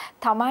හෝ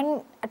Taman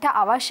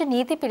අවශ්‍ය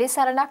නීති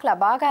පිළිසරණක්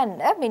ලබා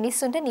ගන්න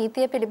මිනිස්සුන්ට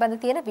නීතිය පිළිබඳ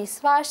තියෙන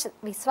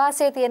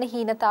විශ්වාසයේ තියෙන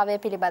හීනතාවය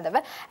පිළිබඳව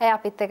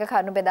අපිත් එක්ක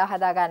කරුණු බෙදා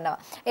හදා ගන්නවා.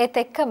 ඒත්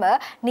එක්කම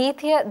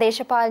නීතිය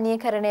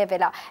දේශපාලනීකරණය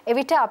වෙලා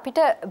එවිට අපිට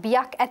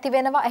බියක් ඇති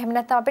වෙනවා, එහෙම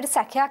නැත්නම් අපිට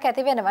සැකයක්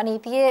ඇති වෙනවා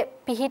නීතියේ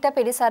පිහිට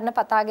පිළිසරණ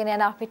පතාගෙන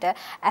යන අපිට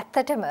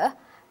ඇත්තටම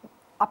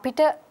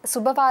අපිට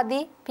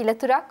සුබවාදී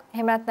පිළිතුරක්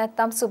එහෙම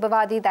නැත්නම්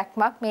සුබවාදී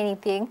දැක්මක් මේ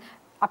නීතියෙන්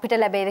අපිට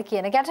ලැබෙයිද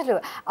කියන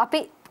ගැටලුව.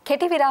 අපි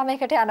කෙටි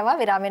විරාමයකට යනවා.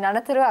 විරාමයෙන්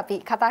අනතුරුව අපි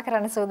කතා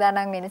කරන්න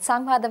සූදානම් වෙන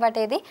සංවාද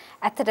වටේදී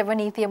ඇත්තටම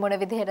නීතිය මොන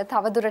විදිහට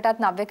තව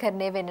දුරටත්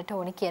නව්‍යකරණය වෙන්නට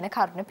ඕනි කියන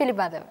කරුණ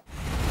පිළිබඳව.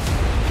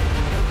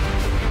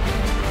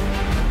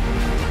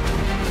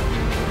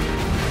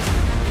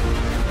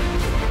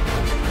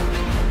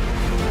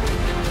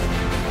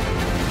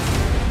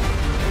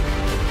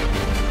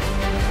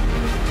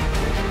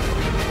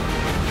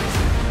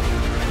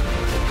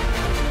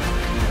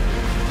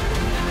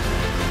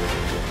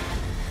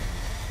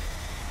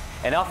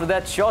 And after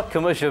that short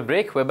commercial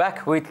break, we're back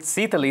with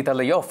Seethala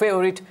Eethala, your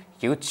favorite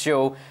youth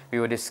show. We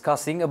were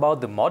discussing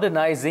about the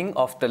modernizing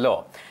of the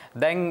law.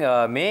 Then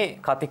මේ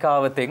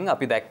කතිකාවතෙන්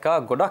අපි දැක්කා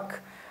ගොඩක්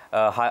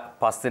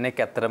පස් දෙනෙක්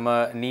ඇත්තටම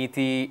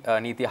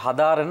නීති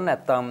හදාරන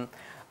නැත්තම්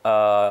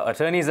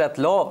attorneys at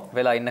law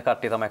වෙලා ඉන්න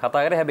කට්ටිය තමයි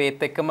කතා කරේ. හැබැයි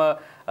ඒත් එක්කම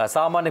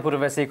සාමාන්‍ය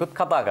පුරවැසියෙකුත්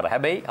කතා කරා.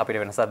 හැබැයි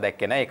අපිට වෙනසක්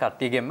දැක්කේ නැහැ ඒ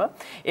කට්ටියගෙම.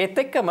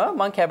 ඒත් එක්කම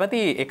මම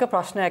කැමති එක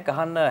ප්‍රශ්නයක්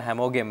අහන්න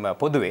හැමෝගෙම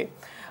පොදුවේ.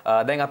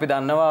 දැන් අපි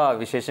දන්නවා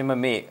විශේෂයෙන්ම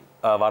මේ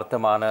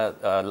වර්තමාන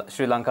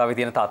ශ්‍රී ලංකාවේ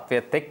තියෙන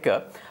තත්ත්වයත් එක්ක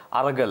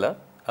අරගල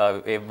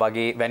ඒ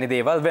වගේ වැනි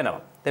දේවල් වෙනවා.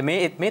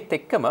 මේ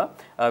එක්කම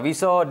we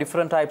saw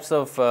different types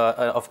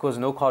of course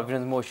no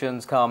confidence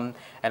motions come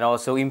and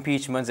also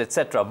impeachments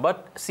etc.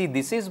 But see,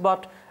 this is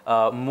what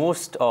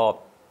most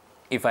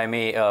if I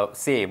may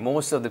say,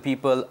 most of the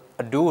people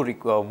do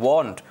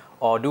want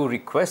or do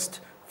request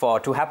for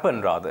to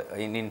happen rather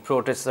in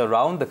protests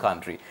around the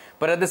country.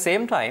 But at the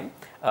same time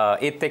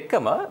ඒත්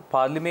එක්කම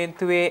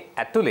පාර්ලිමේන්තුවේ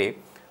ඇතුලේ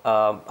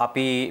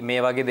අපි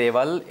මේ වගේ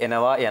දේවල්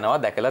එනවා යනවා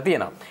දැකලා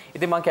තියෙනවා.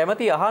 ඉතින් මම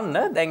කැමතියි අහන්න,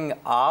 දැන්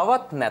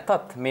ආවත්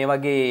නැතත් මේ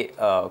වගේ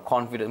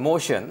confidence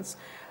motions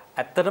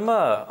ඇත්තටම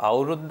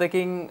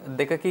අවුරුද්දකින්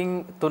දෙකකින්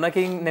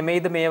තුනකින්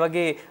නෙමෙයිද මේ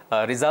වගේ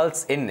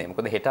results එන්නේ?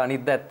 මොකද හෙට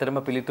අනිද්දා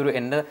ඇත්තටම පිළිතුරු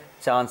එන්න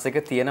chance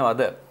එක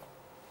තියෙනවද?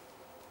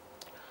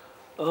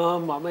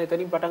 මම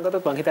එතනින් පටන්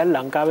ගත්තොත් මම හිතන්නේ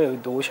ලංකාවේ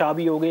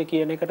දෝෂාභියෝගය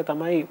කියන එකට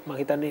තමයි මම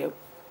හිතන්නේ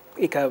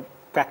ඒක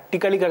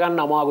ප්‍රැක්ටිකලි කරන්න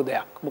අමාරු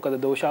දෙයක්. මොකද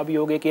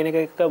දෝෂාභියෝගය කියන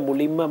එක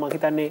මුලින්ම මම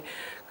හිතන්නේ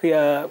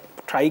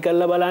try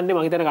කරලා බලන්නේ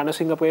මම හිතන්නේ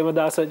රණසිංහ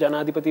ප්‍රේමදාස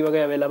ජනාධිපති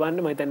වගේ වෙලා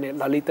බලන්නේ මම හිතන්නේ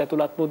ලලිත්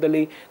ඇතුළත්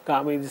මුදලි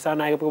ගාමිණී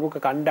දිසානායක ප්‍රමුඛ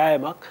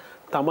කණ්ඩායමක්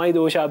තමයි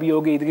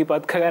දෝෂාභියෝගය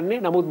ඉදිරිපත් කරන්නේ.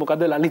 නමුත්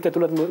මොකද ලලිත්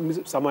ඇතුළත්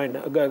සමාන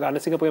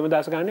රණසිංහ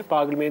ප්‍රේමදාස ගන්නේ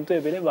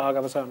පාර්ලිමේන්තුවේ වෙලේ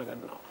වාග්වසන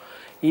කරනවා.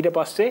 ඊට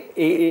පස්සේ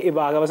ඒ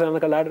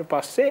වාග්වසන කළාට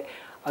පස්සේ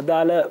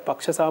අදාළ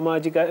පක්ෂ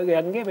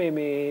සමාජිකයන්ගේ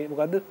මේ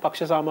මොකද්ද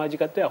පක්ෂ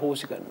සමාජිකත්වය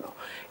අහෝසි කරනවා.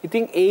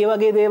 ඉතින් ඒ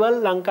වගේ දේවල්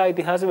ලංකා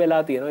ඉතිහාසෙ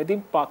වෙලා තියෙනවා.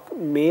 ඉතින්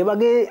මේ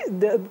වගේ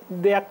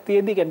දෙයක්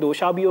තියෙද්දි කියන්නේ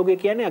දෝෂාභියෝගය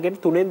කියන්නේ අගෙන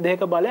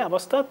 3/2 බලය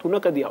අවස්ථා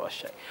 3කදී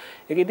අවශ්‍යයි.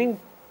 ඒක ඉතින්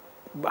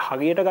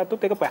හරියට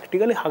ගත්තොත් ඒක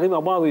ප්‍රැක්ටිකලි හරිම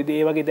අමාරුයි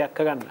මේ වගේ දෙයක්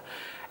කරන්න.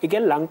 ඒ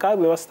කියන්නේ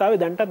ලංකාවේ ව්‍යවස්ථාවේ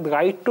දැන්ටත්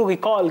right to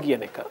recall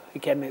කියන එක. ඒ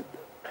කියන්නේ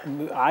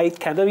ආයිත්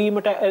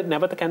කැඳවීමට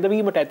නැවත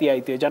කැඳවීමට ඇති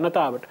අයිතිය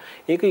ජනතාවට.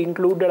 ඒක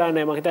ඉන්ක්ලූඩ් වෙලා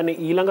නැහැ. මම හිතන්නේ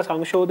ඊළඟ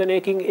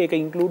සංශෝධනයකින් ඒක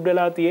ඉන්ක්ලූඩ්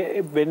වෙලා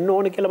වෙන්න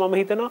ඕනේ කියලා මම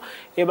හිතනවා.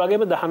 ඒ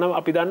වගේම 19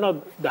 අපි දන්නවා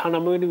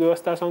 19 වෙනි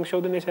ව්‍යවස්ථා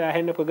සංශෝධනයේ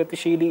සෑහෙන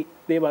ප්‍රගතිශීලී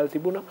දේවල්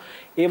තිබුණා.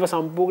 ඒව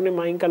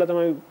සම්පූර්ණයෙන්ම අයින් කළා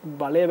තමයි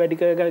බලය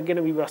වැඩි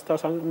කරගෙන ව්‍යවස්ථා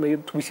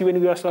 20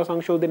 වෙනි ව්‍යවස්ථා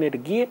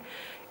සංශෝධනයට ගියේ.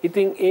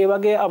 ඉතින් ඒ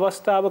වගේ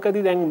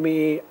අවස්ථාවකදී දැන්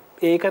මේ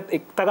ඒකත්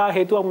එක්තරා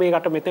හේතුවක්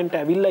මේකට මෙතෙන්ට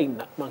ඇවිල්ලා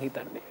ඉන්න මම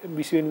හිතන්නේ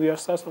 20 වෙනි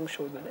ව්‍යවස්ථා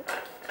සංශෝධනය.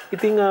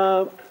 ඉතින්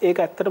ඒක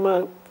ඇත්තටම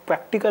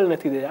ප්‍රැක්ටිකල්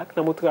නැති දෙයක්.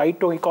 නමුත් right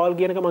to recall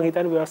කියන එක මම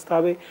හිතන්නේ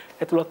ව්‍යවස්ථාවේ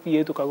ඇතුළත් විය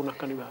යුතු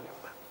කරුණක් අනිවාර්යයෙන්ම.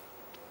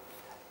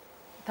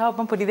 තව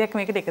මම පොඩි දෙයක්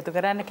මේකට එකතු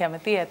කරන්න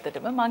කැමතියි.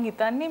 ඇත්තටම මම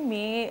හිතන්නේ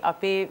මේ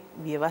අපේ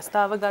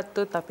ව්‍යවස්ථාව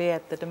ගත්තොත් අපේ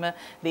ඇත්තටම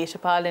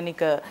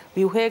දේශපාලනික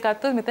ව්‍යුහය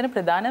ගත්තොත් මෙතන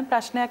ප්‍රධාන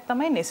ප්‍රශ්නයක්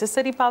තමයි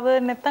necessary power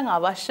නැත්නම්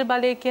අවශ්‍ය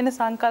බලය කියන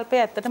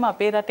සංකල්පය ඇත්තටම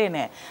අපේ රටේ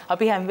නැහැ.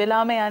 අපි හැම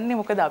වෙලාවෙම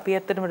යන්නේ මොකද අපි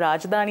ඇත්තටම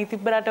රාජධානී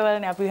තිබ්බ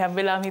රටවලනේ. අපි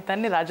හැම වෙලාවෙම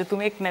හිතන්නේ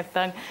රජතුමෙක්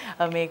නැත්නම්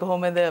මේ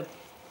කොහොමද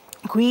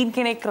ක්වීන්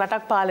කෙනෙක්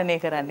රටක් පාලනය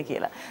කරන්න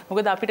කියලා.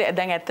 මොකද අපිට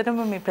දැන්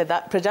ඇත්තටම මේ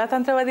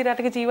ප්‍රජාතන්ත්‍රවාදී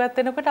රටක ජීවත්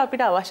වෙනකොට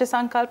අපිට අවශ්‍ය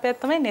සංකල්පයක්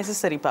තමයි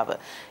necessary power.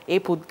 ඒ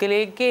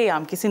පුද්ගලයෙක්ගේ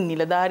යම්කිසි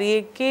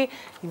නිලධාරියෙක්ගේ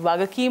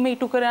වගකීම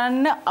ඉටු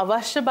කරන්න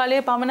අවශ්‍ය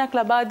බලය පමණක්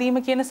ලබා දීම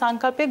කියන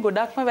සංකල්පය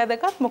ගොඩක්ම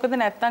වැදගත්. මොකද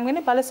නැත්තම්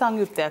වෙන්නේ බල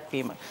සංයුක්තයක්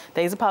වීම.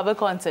 there is a power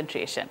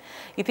concentration.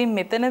 ඉතින්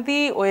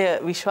මෙතනදී ඔය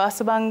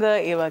විශ්වාසභංග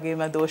ඒ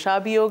වගේම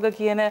දෝෂාභියෝග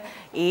කියන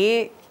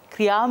ඒ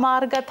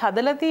ක්‍රියාමාර්ගත්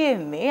හදලා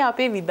තියෙන්නේ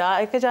අපේ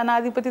විධායක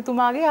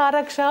ජනාධිපතිතුමාගේ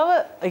ආරක්ෂාව,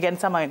 ඒ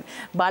කියන්නේ සමාවෙන්න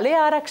බලය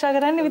ආරක්ෂා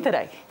කරන්න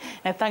විතරයි.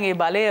 නැත්නම් ඒ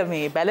බලය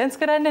මේ බැලන්ස්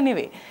කරන්න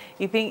නෙවෙයි.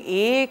 ඉතින්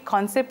ඒ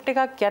concept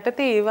එකක්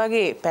යටතේ ඒ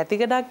වගේ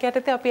පැතිකඩක්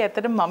යටතේ අපි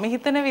ඇත්තටම මම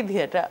හිතන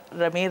විදිහට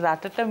මේ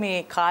රටට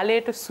මේ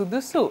කාලයට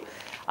සුදුසු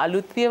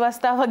අලුත්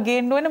ව්‍යවස්ථාවක්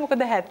ගේන්න ඕනේ.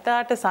 මොකද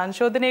 78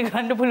 සංශෝධනය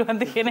කරන්න පුළුවන්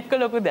ද කියන එක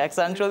ලොකු දෙයක්.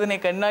 සංශෝධනය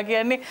කරනවා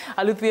කියන්නේ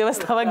අලුත්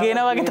ව්‍යවස්ථාවක්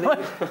ගේනවා වගේ තමයි.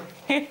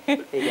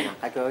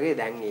 ඒක වගේ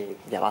දැන් මේ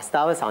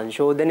ව්‍යවස්ථාව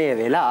සංශෝධනය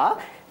වෙලා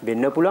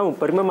වෙන්න පුළුවන්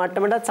උපරිම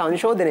මට්ටමටත්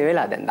සංශෝධනය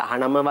වෙලා දැන්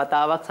 19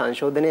 වතාවක්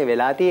සංශෝධනය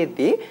වෙලා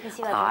තියෙද්දි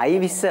ආයි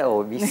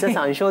 20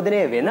 සංශෝධනය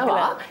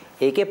වෙනවා.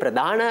 ඒකේ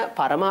ප්‍රධාන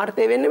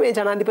පරමාර්ථය වෙන්නේ මේ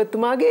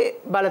ජනාධිපතිතුමාගේ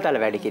බලතල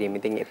වැඩි කිරීම.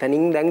 ඉතින්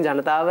එතනින් දැන්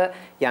ජනතාව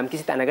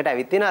යම්කිසි තැනකට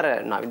ඇවිත් තියෙන අර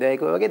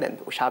නවිදයකෝ වගේ දැන්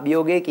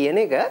දෝෂාභියෝගය කියන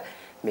එක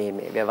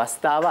මේ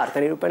ව්‍යවස්ථාව අර්ථ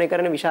නිරූපණය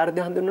කරන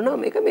විශාරදය හඳුන්වනවා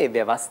මේක මේ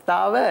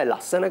ව්‍යවස්ථාව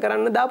ලස්සන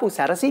කරන්න දාපු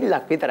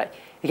සැරසිල්ලක් විතරයි.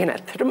 ඒ කියන්නේ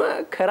ඇත්තටම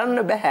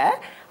කරන්න බෑ.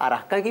 අර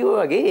අක්කා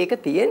කිව්වා වගේ ඒක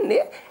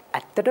තියෙන්නේ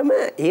ඇත්තටම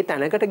ඒ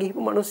තැනකට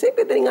ගිහපු මිනිස්සෙක්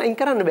එතනින් අයින්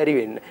කරන්න බැරි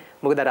වෙන්න.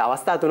 මොකද අර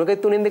අවස්ථා තුනක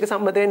 3-2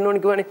 සම්මත වෙන්න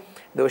ඕනේ කිව්වනේ.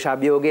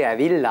 දෝෂාභියෝගය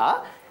ඇවිල්ලා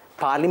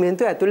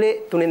පාර්ලිමේන්තුව ඇතුලේ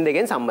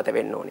 3-2 සම්මත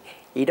වෙන්න ඕනේ.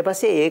 ඊට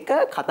පස්සේ ඒක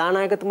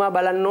කතානායකතුමා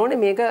බලන්න ඕනේ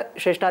මේක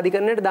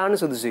ශ්‍රේෂ්ඨාධිකරණයට දාන්න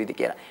සුදුසුයිද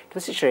කියලා. ඊට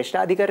පස්සේ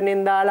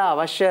ශ්‍රේෂ්ඨාධිකරණයෙන් දාලා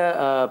අවශ්‍ය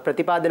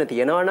ප්‍රතිපාදන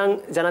තියෙනවා නම්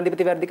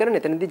ජනාධිපති වර්ධිකරණ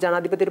එතනදී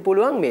ජනාධිපතිට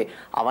පුළුවන් මේ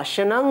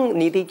අවශ්‍ය නම්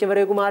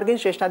නීතිඥවරයෙකු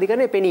මාර්ගයෙන්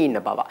ශ්‍රේෂ්ඨාධිකරණය පෙනී ඉන්න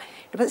බව.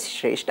 ඊට පස්සේ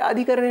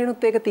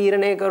ශ්‍රේෂ්ඨාධිකරණයනොත් ඒක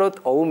තීරණය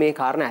කරොත් ඔව් මේ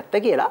කාරණා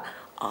ඇත්ත කියලා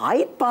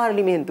ආයිත්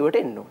පාර්ලිමේන්තුවට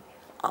එන්න ඕනේ.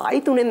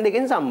 ආයි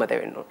 3-2 සම්මත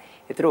වෙන්න ඕනේ.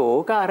 ඒතර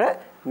ඕක අර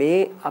මේ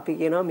අපි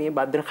කියනවා මේ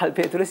භද්‍ර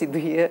කල්පය තුළ සිදු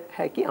විය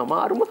හැකි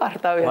අමාරුම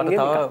කාර්යයන්ගෙන්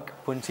එකක්.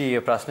 පුංචි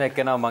ප්‍රශ්නයක්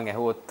එනවා මම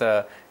අහුවොත්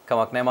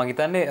කමක් නැහැ. මම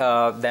හිතන්නේ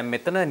දැන්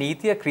මෙතන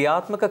නීතිය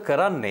ක්‍රියාත්මක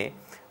කරන්නේ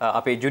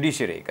අපේ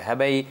ජුඩිෂරි එක.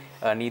 හැබැයි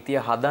නීතිය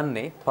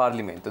හදන්නේ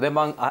පාර්ලිමේන්තුව. දැන්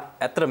මම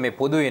ඇත්තට මේ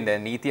පොදුවෙන්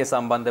නීතිය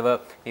සම්බන්ධව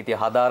නීතිය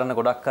හදාරන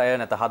ගොඩක් අය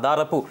නැත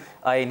හදාරපු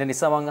අය ඉන්න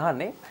නිසා මම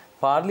අහන්නේ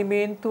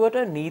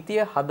පාර්ලිමේන්තුවට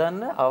නීතිය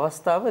හදන්න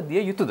අවස්ථාව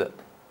දිය යුතුද?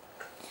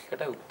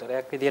 ඒකට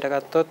උත්තරයක් විදියට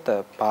ගත්තොත්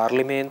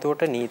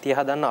පාර්ලිමේන්තුවට නීතිය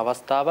හදන්න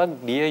අවස්ථාවක්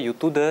දිය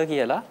යුතුද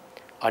කියලා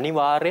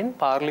අනිවාර්යෙන්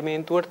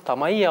පාර්ලිමේන්තුවට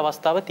තමයි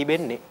අවස්ථාව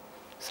තිබෙන්නේ.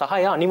 සහ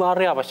ඒ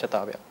අනිවාර්ය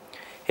අවශ්‍යතාවයක්.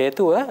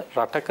 හේතුව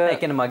රටක ඒ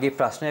කියන්නේ මගේ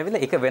ප්‍රශ්නය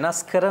ඇවිල්ලා ඒක වෙනස්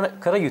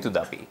කර යුතුද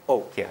අපි?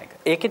 ඔව් කියන එක.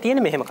 ඒකේ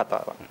තියෙන මෙහෙම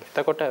කතාවක්.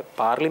 එතකොට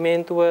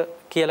පාර්ලිමේන්තුව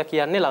කියලා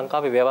කියන්නේ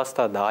ලංකාවේ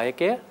ව්‍යවස්ථා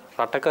දායකය,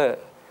 රටක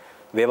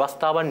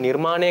ව්‍යවස්ථාවන්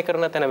නිර්මාණය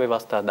කරන තැන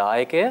ව්‍යවස්ථා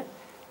දායකය,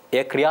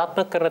 එය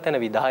ක්‍රියාත්මක කරන තැන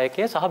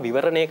විධායකය සහ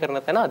විවරණය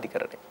කරන තැන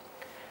අධිකරණය.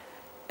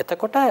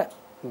 එතකොට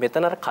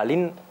මෙතන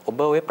කලින් ඔබ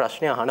ওই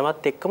ප්‍රශ්නේ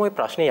අහනවත් එක්කම ওই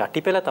ප්‍රශ්නේ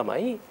යටිපෙළ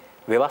තමයි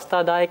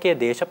ව්‍යවස්ථාදායකයේ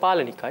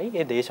දේශපාලනිකයි.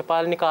 ඒ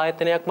දේශපාලනික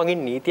ආයතනයක්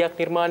මගින් නීතියක්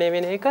නිර්මාණය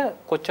වෙන එක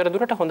කොච්චර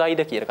දුරට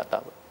හොඳයිද කියන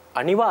කතාව.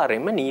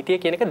 අනිවාර්යයෙන්ම නීතිය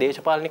කියන එක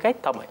දේශපාලනිකයි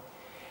තමයි.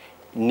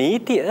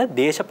 නීතිය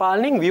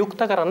දේශපාලනයෙන්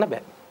වියුක්ත කරන්න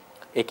බෑ.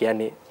 ඒ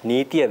කියන්නේ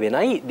නීතිය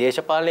වෙනයි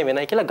දේශපාලනය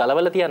වෙනයි කියලා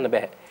ගලවලා තියන්න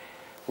බෑ.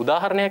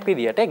 උදාහරණයක්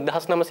විදියට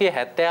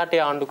 1978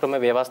 ආණ්ඩුක්‍රම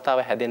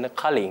ව්‍යවස්ථාව හැදෙන්න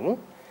කලින්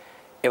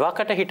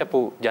එවකට හිටපු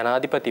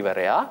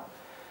ජනාධිපතිවරයා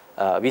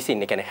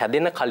විසින් කියන්නේ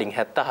හැදෙන්න කලින්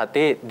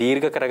 77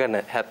 දීර්ඝ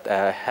කරගෙන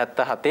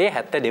 77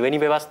 72 වෙනි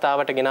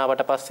ව්‍යවස්ථාවට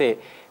ගෙනාවට පස්සේ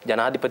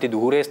ජනාධිපති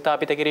ධූරය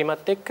ස්ථාපිත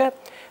කිරීමත් එක්ක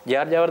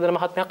ජේ.ආර්. ජයවර්ධන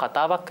මහත්මයා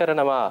කතාවක්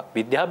කරනවා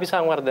විද්‍යාභි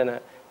සංවර්ධන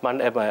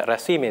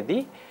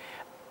රැස්වීමේදී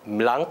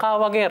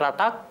ලංකාව වගේ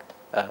රටක්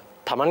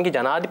තමන්ගේ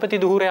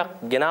ජනාධිපති ධූරයක්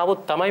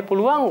ගෙනාවොත් තමයි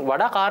පුළුවන්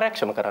වඩා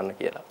කාර්යක්ෂම කරන්න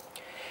කියලා.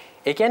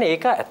 ඒ කියන්නේ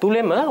ඒක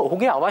ඇතුළෙම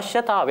ඔහුගේ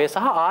අවශ්‍යතාවය සහ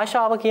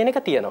ආශාව කියන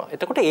එක තියෙනවා.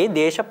 එතකොට ඒ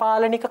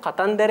දේශපාලනික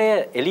කතන්දරය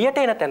එළියට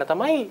එන තැන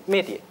තමයි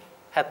මේ තියෙන්නේ.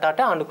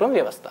 78 ආණ්ඩුක්‍රම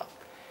ව්‍යවස්ථාව.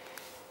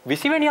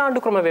 20 වෙනි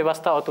ආණ්ඩුක්‍රම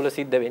ව්‍යවස්ථාව තුළ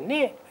සිද්ධ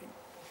වෙන්නේ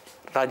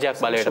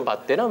රාජ්‍යයක්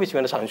බලයටපත් වෙන 20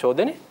 වෙනි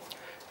සංශෝධනය.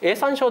 ඒ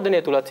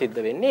සංශෝධනය තුලත් සිද්ධ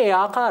වෙන්නේ ඒ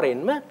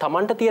ආකාරයෙන්ම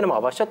Tamanට තියෙන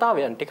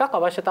අවශ්‍යතාවයන්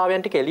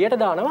ටික එළියට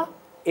දානවා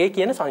ඒ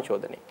කියන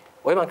සංශෝධනය.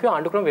 ඔය මම කිව්ව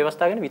ආණ්ඩුක්‍රම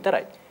ව්‍යවස්ථාව ගැන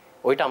විතරයි.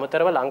 ඔයිට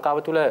අමතරව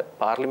ලංකාව තුල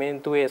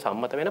පාර්ලිමේන්තුවේ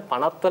සම්මත වෙන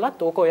 50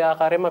 වලත් ඕක ඔය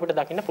ආකාරයෙන්ම අපිට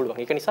දකින්න පුළුවන්.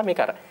 ඒක නිසා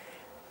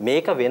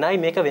මේක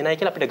වෙනයි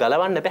කියලා අපිට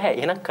ගලවන්න බෑ.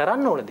 එහෙනම්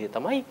කරන්න ඕන දේ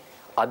තමයි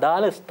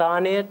අදාළ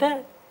ස්ථානයට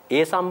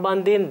ඒ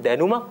සම්බන්ධයෙන්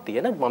දැනුමක්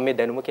තියෙන මම මේ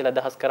දැනුම කියලා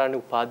අදහස් කරන්නේ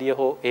උපාධිය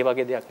හෝ ඒ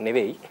වගේ දෙයක්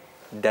නෙවෙයි.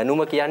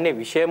 දැනුම කියන්නේ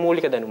විෂය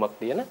මූලික දැනුමක්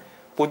තියෙන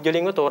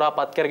පුජ්‍යලින්ව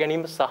තෝරාපත් කර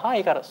ගැනීම සහ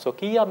ඒක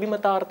සොකී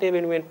අභිමතාර්ථය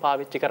වෙනුවෙන්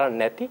පාවිච්චි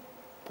කරන්නේ නැති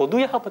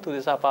පොදු යහපත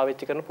උදෙසා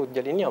පාවිච්චි කරන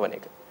පුජ්‍යලින් යවන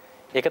එක.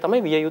 ඒක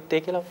තමයි විය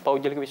යුත්තේ කියලා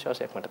පෞද්ගලික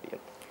විශ්වාසයක් මට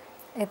තියෙනවා.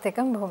 ඒත්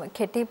එකම බොහොම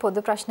කෙටි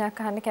පොදු ප්‍රශ්නයක්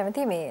අහන්න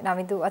කැමතියි. මේ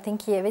නවිදු අතින්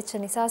කියවෙච්ච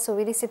නිසා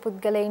සුවිරිසි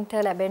පුද්ගලයින්ට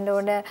ලැබෙන්න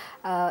ඕන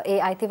ඒ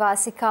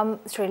අයිතිවාසිකම්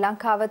ශ්‍රී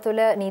ලංකාව තුළ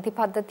නීති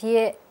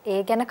පද්ධතියේ ඒ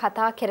ගැන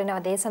කතා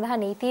කරනවද? ඒ සඳහා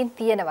නීතීන්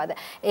තියෙනවද?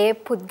 ඒ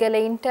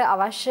පුද්ගලයින්ට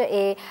අවශ්‍ය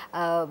ඒ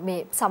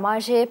මේ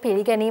සමාජයේ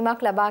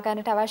පිළිගැනීමක් ලබා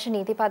ගන්නට අවශ්‍ය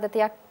නීති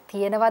පද්ධතියක්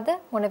තියෙනවද?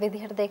 මොන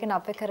විදිහටද ඒක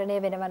නවීකරණය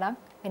වෙනව නම්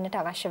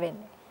වෙන්නට අවශ්‍ය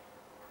වෙන්නේ?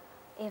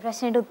 ඒ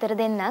ප්‍රශ්නෙට උත්තර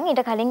දෙන්නම්. ඊට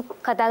කලින්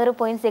කතා කරපු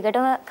පොයින්ට්ස්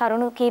එකටම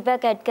කරුණු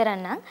කීපයක් ඇඩ්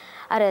කරන්නම්.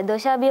 අර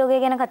දෝෂාභියෝගය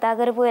ගැන කතා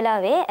කරපු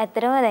වෙලාවේ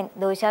ඇත්තටම දැන්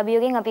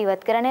දෝෂාභියෝගයෙන් අපි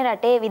ඉවත් කරන්නේ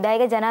රටේ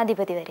විධායක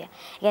ජනාධිපතිවරයා.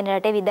 ඒ කියන්නේ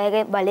රටේ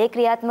විධායක බලය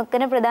ක්‍රියාත්මක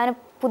කරන ප්‍රධාන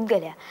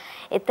පුද්ගලයා.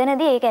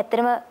 එතනදී ඒක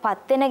ඇත්තටම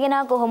පත් වෙන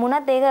කෙනා කොහොම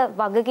වුණත් ඒක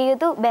වගකිය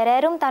යුතු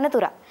බැරෑරුම්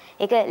තනතුරක්.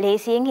 ඒක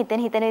ලේසියෙන්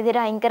හිතන විදිහට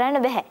අයින්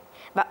කරන්න බෑ.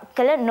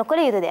 නොකළ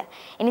යුතු දෙයක්.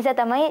 ඒ නිසා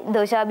තමයි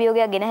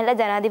දෝෂාභියෝගයක් ගෙනහැලා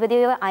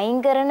ජනාධිපතිව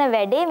අයින් කරන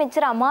වැඩේ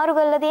මෙච්චර අමාරු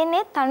කරලා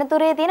තියෙන්නේ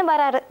තනතුරේ තියෙන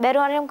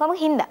බැරුවරම්කම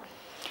හින්දා.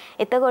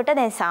 එතකොට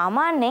දැන්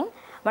සාමාන්‍යයෙන්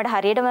මට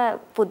හරියටම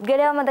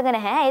පුද්ගලයා මතක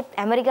නැහැ. ඒත්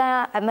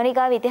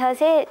ඇමරිකාවේ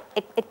ඉතිහාසයේ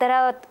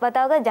එක්තරා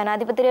වතාවක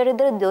ජනාධිපතිවරු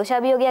විරුද්ධ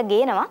දෝෂාභියෝගයක්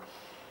ගේනවා.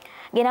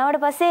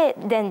 ගෙනාවට පස්සේ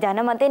දැන්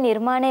ජනමතේ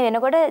නිර්මාණය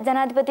වෙනකොට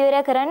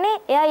ජනාධිපතිවරයා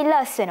කරන්නේ එයා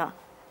ඉල්ලාස් වෙනවා.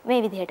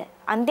 මේ විදිහට.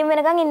 අන්තිම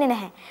වෙනකන් ඉන්නේ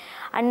නැහැ.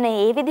 අන්න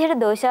ඒ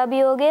විදිහට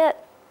දෝෂාභියෝගය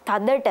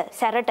තදට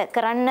සැරට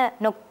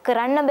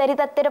කරන්න බැරි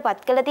තත්ත්වයට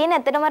පත් කළ තියෙන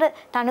ඇත්තටම අර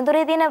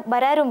තනතුරේ තියෙන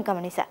බරෑරුම්කම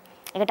නිසා.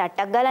 ඒක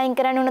ටට්ටක් ගාලා අයින්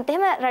කරන්න උනොත්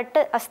එහෙම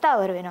රට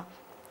අස්ථාවර වෙනවා.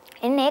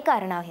 එන්නේ ඒ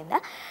කාරණාව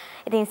හින්දා.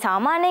 ඉතින්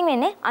සාමාන්‍යයෙන්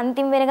වෙන්නේ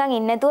අන්තිම වෙනකන්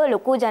ඉන්නේ නැතුව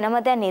ලොකු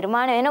ජනමතයක්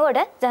නිර්මාණය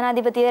වෙනකොට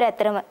ජනාධිපතිවරයා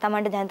ඇත්තටම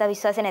Tamanට ජනතා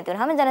විශ්වාසය නැති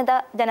වුනහම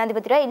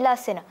ජනාධිපතිවරයා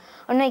ඉල්ලාස් වෙනවා.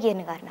 ඔන්න ඒ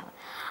කියන කාරණාව.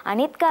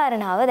 අනිත්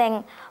කාරණාව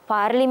දැන්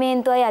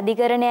පාර්ලිමේන්තුවයි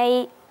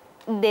අධිකරණයයි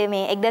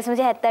මේ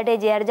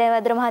 1978 ජේ.ආර්.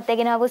 ජයවර්ධන මහත්තයා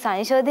ගෙනාවු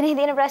සංශෝධනයේ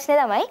තියෙන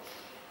ප්‍රශ්නේ තමයි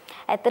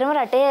ඇත්තටම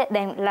රටේ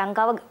දැන්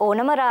ලංකාව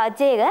ඕනම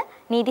රාජ්‍යයක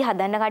නීති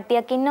හදන්න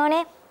කට්ටියක්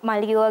ඉන්නෝනේ.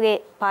 මල්ලිග වගේ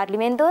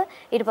පාර්ලිමේන්තුව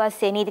ඊට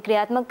පස්සේ නීති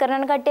ක්‍රියාත්මක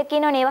කරන කට්ටියක්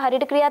ඉන්නෝනේ. ඒවා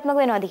හරියට ක්‍රියාත්මක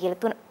වෙනවද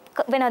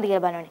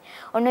කියලා බලන්නේ.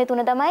 ඔන්න ඒ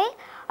තුන තමයි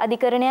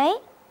අධිකරණයයි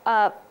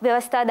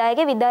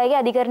ව්‍යවස්ථාදායක විධායක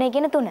අධිකරණය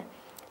කියන තුන.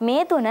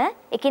 මේ තුන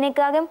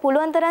එකිනෙකාගෙන්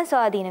පුළුවන් තරම්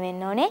ස්වාධීන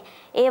වෙන්න ඕනේ.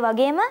 ඒ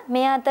වගේම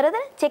මේ අතරද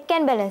චෙක්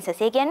ඇන්ඩ් බැලන්සස්.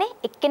 ඒ කියන්නේ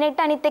එක්කෙනෙක්ට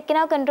අනිත්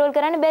එක්කෙනාව කන්ට්‍රෝල්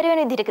කරන්න බැරි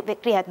වෙන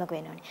විදිහට ක්‍රියාත්මක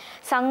වෙන්න ඕනේ.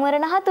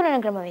 සංවරණ හා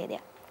තුලන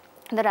ක්‍රමවේදයක්.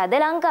 ඒතර අද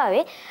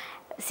ලංකාවේ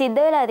සිද්ධ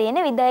වෙලා තියෙන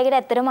විධායකට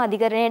ඇත්තටම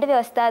අධිකරණයට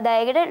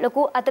ව්‍යවස්ථාදායකට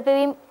ලොකු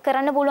අතපෙවීම්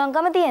කරන්න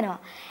පුළුවන්කම තියෙනවා.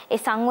 ඒ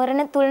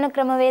සංවරණ තුලන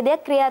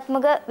ක්‍රමවේදයක්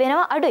ක්‍රියාත්මක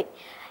වෙනවා අඩුයි.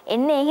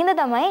 එන්නේ ඒ හින්දා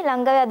තමයි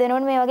ලංකාවේ අද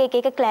වෙනකොට මේ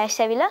වගේ එක ක්ලෑෂ්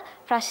ඇවිල්ලා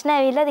ප්‍රශ්න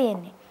ඇවිල්ලා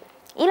තියෙන්නේ.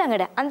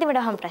 ඊළඟට අන්තිමට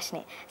අහම්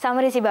ප්‍රශ්නේ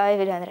සමරසි භාවය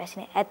පිළිබඳ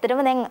ප්‍රශ්නේ.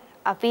 ඇත්තටම දැන්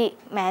අපි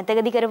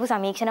මෑතකදී කරපු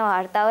සමීක්ෂණ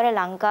වාර්තාවල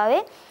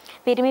ලංකාවේ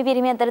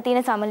පිරිමි අතර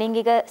තියෙන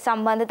සමලිංගික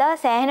සම්බන්ධතා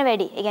සෑහෙන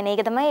වැඩි. ඒ කියන්නේ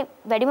ඒක තමයි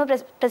වැඩිම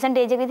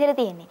ප්‍රසන්ටේජ් එක විදිහට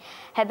තියෙන්නේ.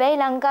 හැබැයි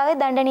ලංකාවේ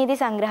දණ්ඩ නීති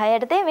සංග්‍රහය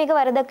යටතේ මේක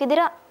වරදක්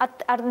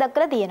විදිහට අර්ථ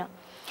දක්වලා තියෙනවා.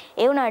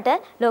 ඒ වුණාට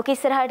ලෝක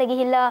ඉස්සරහට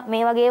ගිහිල්ලා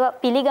මේ වගේ ඒවා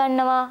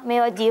පිළිගන්නවා,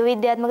 මේවා ජීව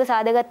විද්‍යාත්මක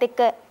සාධකත් එක්ක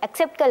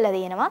ඇක්සෙප්ට් කරලා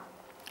තියෙනවා.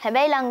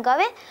 හැබැයි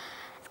ලංකාවේ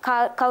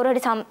කවුරු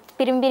හරි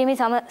පිරිමි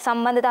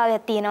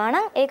සම්බන්ධතාවයක් තියෙනවා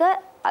නම් ඒක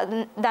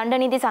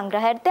දණ්ඩ නීති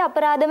සංග්‍රහයට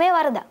අපරාධමය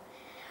වරදක්.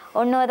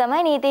 ඔන්නව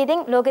තමයි නීතිය ඉතින්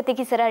ලෝකෙත්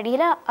එක්ක ඉස්සරහට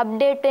ගිහිලා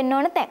අප්ඩේට් වෙන්න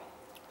ඕන තැන්.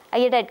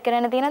 අයියට ඇඩ්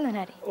කරන්න තියෙනවද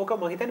මොනාරි? ඕක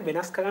මම හිතන්නේ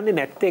වෙනස් කරන්නේ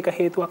නැත්තේ එක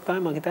හේතුවක්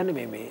තමයි මම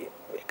හිතන්නේ මේ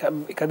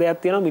එක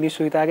දෙයක් තියෙනවා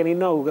මිනිස්සු හිතාගෙන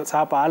ඉන්නවා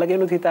සහ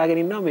පාලකයනුත්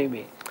හිතාගෙන ඉන්නවා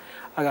මේ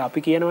අර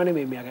අපි කියනවනේ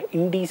මේ අර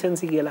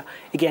ඉන්ඩීසන්සි කියලා.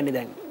 ඒ කියන්නේ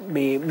දැන්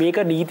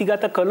මේක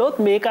නීතිගත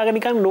කළොත් මේක අර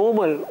නිකන්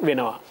නෝමල්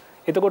වෙනවා.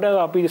 එතකොට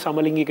අපි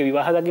සමලිංගික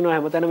විවාහ දකින්නවා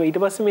හැමතැනම ඊට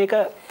පස්සේ මේක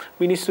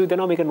මිනිස්සු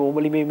හිතනවා මේක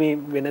නෝමලි මේ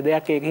වෙන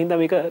දෙයක් ඒකින්ද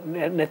මේක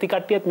නැති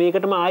කට්ටියත්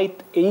මේකටම ආයිත්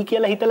එයි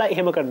කියලා හිතලා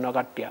එහෙම කරනවා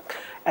කට්ටියක්.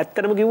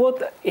 ඇත්තටම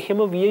කිව්වොත්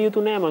එහෙම විය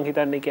යුතු නෑ මං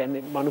හිතන්නේ.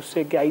 කියන්නේ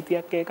මිනිස්සෙක්ගේ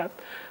අයිතියක්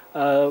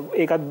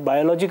ඒකත්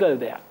බයොලොජිකල්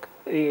දෙයක්.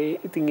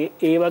 ඉතින්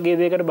ඒ වගේ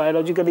දෙයකට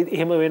බයොලොජිකලි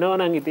එහෙම වෙනවා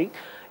නම් ඉතින්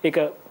ඒක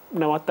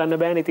නවත්තන්න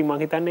බෑනේ. ඉතින්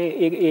මං හිතන්නේ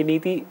ඒ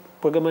නීති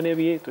ප්‍රගමනය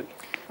විය යුතුයි.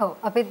 ඔව්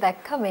අපි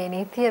දැක්ක මේ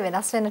නීතිය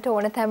වෙනස් වෙන්නට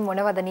ඕන තැන්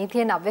මොනවද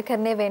නීතිය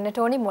නව්‍යකරණය වෙන්නට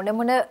ඕනි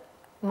මොන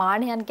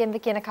මානයන්ගෙන්ද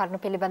කියන කරුණු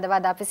පිළිබඳව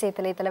අද අපි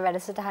සීතල ඊතල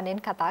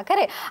වැඩසටහනෙන් කතා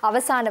කරේ.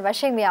 අවසාන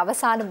වශයෙන් මේ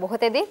අවසාන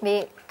මොහොතේදී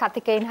මේ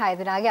කතිකයින් 6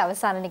 දෙනාගේ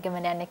අවසාන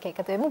නිගමනයන් එක්ක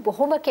එකතු වෙමු.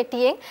 බොහොම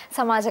කෙටියෙන්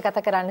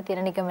සමාජගත කරන්න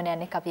තියෙන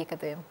නිගමනයන් එක්ක අපි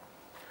එකතු වෙමු.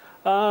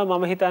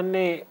 මම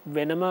හිතන්නේ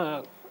වෙනම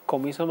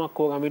කොමිසමක්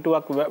හෝ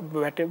කමිටුවක්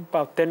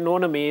පත්වෙන්න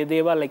ඕන මේ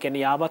දේවල්. ඒ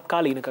කියන්නේ යාවත්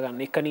කාලීන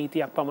කරන්න. එක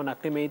නීතියක්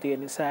පමණක් නෙමෙයි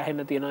තියෙන්නේ.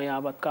 සෑහෙන තියෙනවා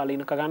යාවත්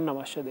කාලීන කරන්න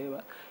අවශ්‍ය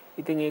දේවල්.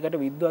 ඉතින් ඒකට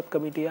විද්වත්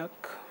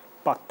කමිටියක්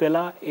පත්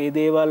වෙලා ඒ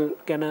දේවල්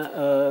ගැන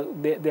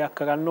දෙයක්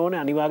කරන්න ඕනේ.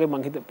 අනිවාර්යයෙන්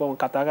මම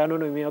කතා කරන්න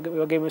ඕනේ මේ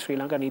වගේම ශ්‍රී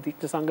ලංකා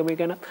නීතිඥ සංගමය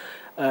ගැන.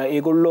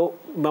 ඒගොල්ලෝ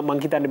මම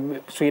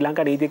හිතන්නේ ශ්‍රී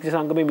ලංකා නීතිඥ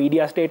සංගමේ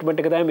මීඩියා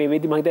ස්ටේට්මන්ට් එක තමයි මේ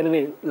වෙද්දි මම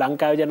හිතන්නේ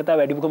ලංකාවේ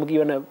ජනතාව වැඩිපුරම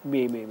කියවන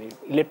මේ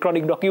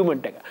ඉලෙක්ට්‍රොනික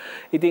ඩොකියුමන්ට් එක.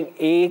 ඉතින්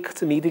ඒ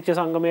නීතිඥ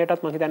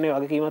සංගමයටත් මම හිතන්නේ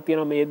වගකීමක්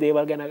තියෙනවා මේ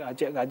දේවල් ගැන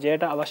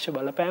රජයට අවශ්‍ය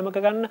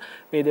බලපෑමක ගන්න,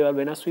 මේ දේවල්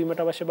වෙනස්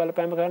වීමට අවශ්‍ය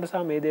බලපෑමක ගන්න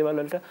සහ මේ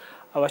දේවල් වලට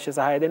අවශ්‍ය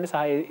සහාය දෙන්න. සහ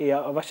ඒ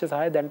අවශ්‍ය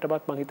සහාය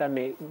දැනටමත් මම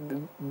හිතන්නේ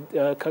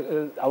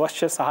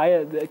අවශ්‍ය සහාය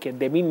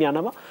දෙමින්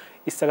යනවා.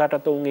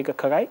 ඉස්සරහටත් උන් ඒක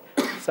කරයි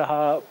සහ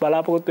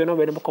බලාපොරොත්තු වෙනවා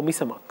වෙනම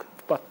කොමිසමක්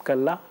පත්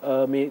කළා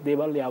මේ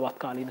දේවල් යාවත්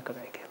කාලීන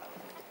කරයි කියලා.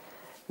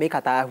 මේ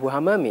කතා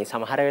අහුවාම මේ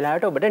සමහර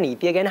වෙලාවට ඔබට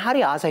නීතිය ගැන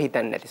හරි ආස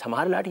හිතන්නේ නැති.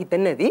 සමහර වෙලාවට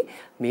හිතන්නේ නැති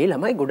මේ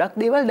ළමයි ගොඩක්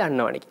දේවල්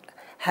දන්නවනේ කියලා.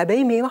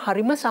 හැබැයි මේවා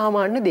හරිම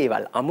සාමාන්‍ය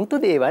දේවල්,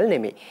 අමුතු දේවල්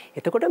නෙමෙයි.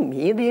 එතකොට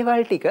මේ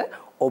දේවල් ටික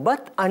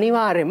ඔබත්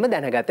අනිවාර්යයෙන්ම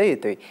දැනගත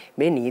යුතුයි.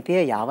 මේ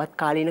නීතිය යාවත්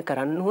කාලීන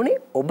කරන්න ඕනේ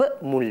ඔබ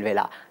මුල්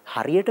වෙලා.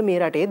 හරියට මේ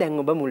රටේ දැන්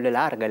ඔබ මුල්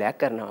වෙලා අර්ගලයක්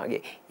කරනවා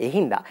වගේ. ඒ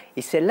හින්දා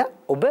ඉස්සෙල්ලා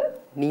ඔබ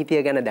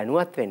නීතිය ගැන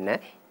දැනුවත් වෙන්න.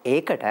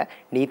 ඒකට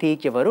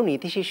නීතිඥවරු,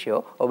 නීති ශිෂ්‍යෝ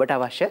ඔබට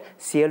අවශ්‍ය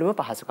සියලුම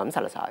පහසුකම්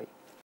සලසාවි.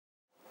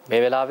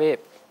 මේ වෙලාවේ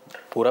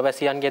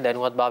පුරවැසියන්ගේ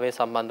දැනුවත්භාවය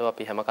සම්බන්ධව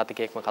අපි හැම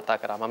කතිකයකම කතා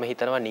කරා. මම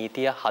හිතනවා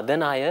නීතිය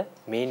හදන අය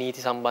මේ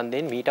නීති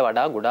සම්බන්ධයෙන් මීට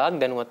වඩා ගොඩාක්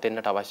දැනුවත්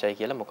වෙන්නට අවශ්‍යයි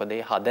කියලා. මොකද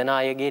මේ හදන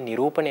අයගේ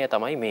නිරූපණය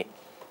තමයි මේ.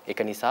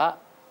 ඒක නිසා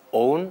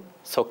ඔවුන්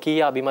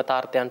සොකීය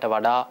අභිමතාර්ථයන්ට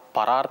වඩා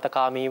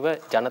පරාර්ථකාමීව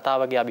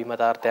ජනතාවගේ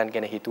අභිමතාර්ථයන්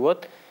ගැන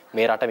හිතුවොත්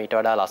මේ රට මීට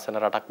වඩා ලස්සන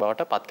රටක්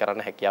බවට පත්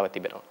කරන්න හැකියාව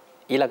තිබෙනවා.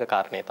 ඊළඟ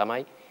කාරණය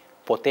තමයි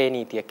පොතේ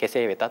නීතිය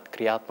කෙසේ වෙතත්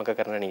ක්‍රියාත්මක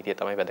කරන නීතිය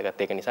තමයි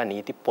වැදගත්. ඒක නිසා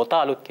නීති පොත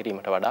අලුත්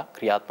කිරීමට වඩා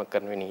ක්‍රියාත්මක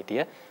කරන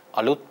නීතිය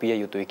අලුත් පිය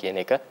යුතුයි කියන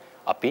එක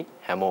අපි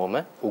හැමෝම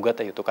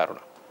උගත යුතු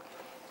කරුණක්.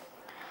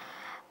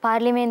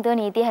 පාර්ලිමේන්තුව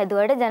නීතිය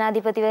හැදුවට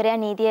ජනාධිපතිවරයා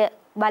නීතිය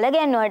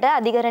බලගැන්නුවට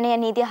අධිකරණයේ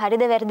නීතිය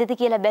හරිද වැරදිද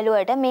කියලා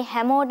බැලුවට මේ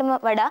හැමෝටම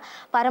වඩා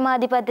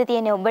පරමාධිපත්‍ය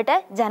තියෙන ඔබට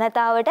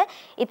ජනතාවට.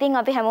 ඉතින්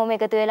අපි හැමෝම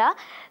එකතු වෙලා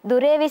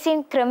දුරේ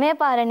විසින් ක්‍රමය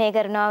පාලනය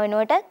කරනවා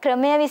වෙනුවට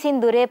ක්‍රමය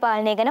විසින් දුරේ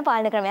පාලනය කරන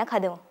පාලන ක්‍රමයක්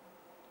හදමු.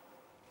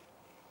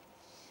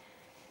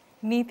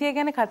 නීතිය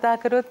ගැන කතා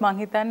කරොත් මං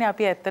හිතන්නේ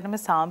අපි ඇත්තටම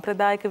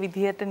සාම්ප්‍රදායික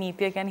විදිහට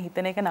නීතිය ගැන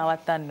හිතන එක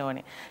නවත්තන්න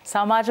ඕනේ.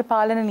 සමාජ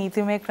පාලන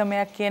නීතිමය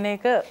ක්‍රමයක් කියන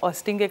එක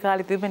ඔස්ටින්ගේ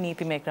කාලේ තිබෙන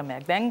නීතිමය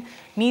ක්‍රමයක්. දැන්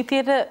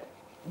නීතියට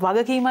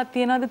වගකීමක්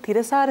තියනවාද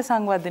තිරසාර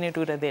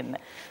සංවර්ධනයට උර දෙන්න,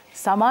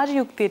 සමාජ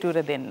යුක්තියට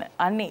උර දෙන්න.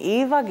 අන්න ඒ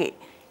වගේ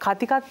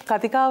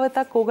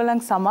කතිකාවතක්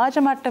ඕගලන්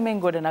සමාජ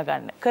මට්ටමින්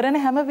ගොඩනගන්න.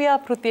 කරන හැම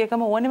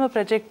ව්‍යාපෘතියකම ඕනෙම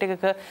ප්‍රොජෙක්ට්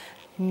එකක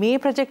මේ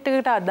ප්‍රොජෙක්ට්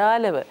එකට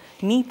අදාළව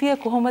නීතිය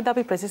කොහොමද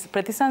අපි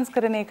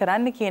ප්‍රතිසංස්කරණය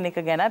කරන්න කියන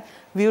එක ගැනත්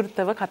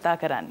විවෘතව කතා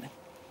කරන්න.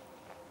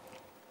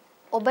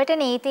 ඔබට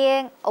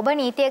ඔබ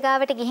නීතිය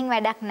ගාවට ගිහින්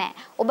වැඩක්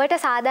නැහැ. ඔබට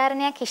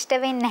සාධාරණයක් ඉෂ්ට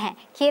වෙන්නේ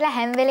නැහැ කියලා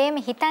හැම වෙලේම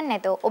හිතන්නේ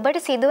නැතෝ ඔබට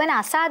සිදුවන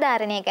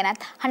අසාධාරණය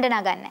ගැනත් හඬ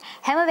නගන්න.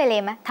 හැම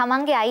වෙලේම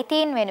තමන්ගේ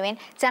අයිතීන් වෙනුවෙන්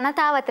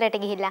ජනතාව අතරට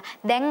ගිහිල්ලා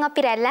දැන්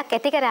අපි රැල්ලක්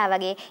ඇති කරා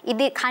වගේ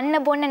ඉදි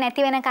කන්න බොන්න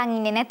නැති වෙනකන්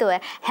ඉන්නේ නැතුව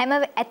හැම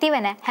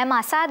ඇතිවන හැම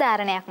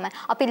අසාධාරණයක්ම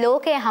අපි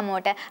ලෝකයේ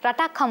හැමෝට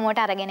රටක්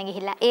හැමෝට අරගෙන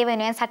ගිහිල්ලා ඒ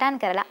වෙනුවෙන්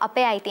සටන් කරලා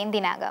අපේ අයිතීන්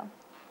දිනාගමු.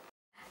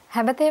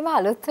 හැමතේම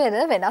අලුත්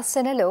වෙනස්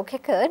වෙන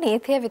ලෝකෙක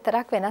නීතිය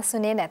විතරක් වෙනස්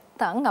වුණේ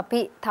නැත්නම්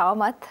අපි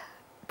තවමත්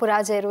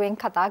පුරාජේරුවෙන්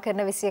කතා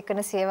කරන 21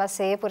 වන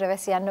සියවසේ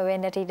පුරවැසියන්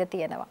නොවෙන්නට ඉඩ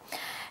තියෙනවා.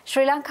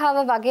 ශ්‍රී ලංකාව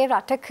වගේ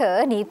රටක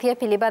නීතිය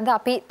පිළිබඳ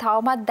අපි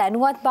තවමත්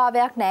දැනුවත්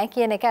භාවයක් නැහැ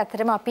කියන එක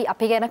ඇත්තටම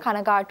අපි ගැන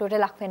කනගාටුවට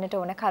ලක් වෙන්නට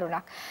ඕන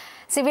කරුණක්.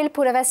 සිවිල්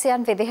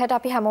පුරවැසියන් විදිහට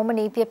අපි හැමෝම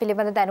නීතිය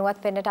පිළිබඳ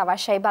දැනුවත් වෙන්නට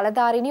අවශ්‍යයි.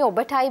 බලධාරිනී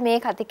ඔබටයි මේ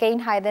කතිකයින්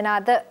 6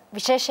 දෙනාද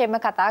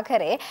විශේෂයෙන්ම කතා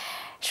කරේ.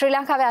 ශ්‍රී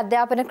ලංකාවේ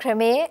අධ්‍යාපන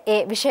ක්‍රමයේ ඒ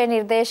විෂය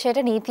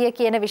නිර්දේශයට නීතිය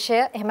කියන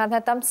විෂය එහෙම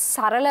නැත්නම්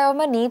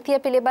සරලවම නීතිය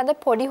පිළිබඳ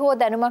පොඩි හෝ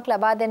දැනුමක්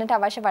ලබා දෙන්නට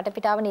අවශ්‍ය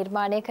වටපිටාව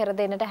නිර්මාණය කර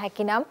දෙන්නට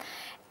හැකිනම්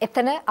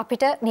එතන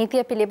අපිට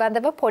නීතිය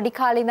පිළිබඳව පොඩි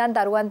කාලේ ඉඳන්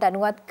දරුවන්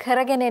දැනුවත්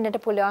කරගෙන එන්නට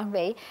පුළුවන්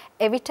වෙයි.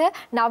 එවිට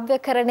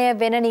නව්‍යකරණය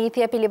වෙන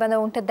නීතිය පිළිබඳ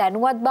උන්ට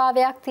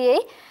දැනුවත්භාවයක්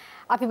තියෙයි.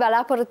 අපි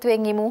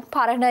බලාපොරොත්තුවෙන් ඉමු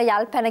පරණ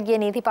යල් පැන ගිය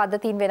නීති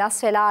පද්ධතීන් වෙනස්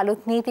වෙලා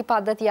අලුත් නීති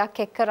පද්ධතියක්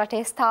එක්ක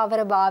රටේ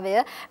ස්ථාවරභාවය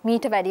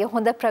මීට වැඩිය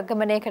හොඳ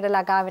ප්‍රගමනයකට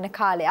ළඟා වෙන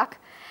කාලයක්.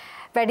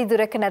 වැඩි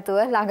දුරක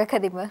නැතුව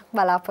ළඟකදීම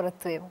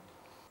බලාපොරොත්තු වෙමු.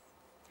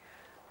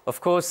 Of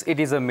course, it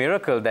is a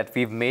miracle that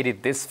we've made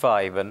it this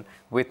far even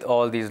with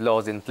all these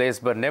laws in place,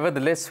 but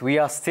nevertheless, we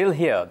are still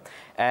here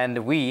and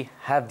we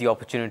have the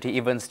opportunity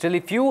even still.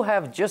 If you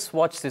have just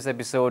watched this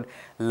episode,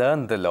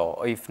 learn the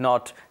law. If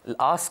not,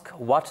 ask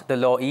what the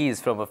law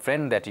is from a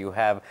friend that you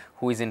have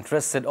who is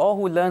interested or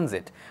who learns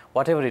it.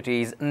 Whatever it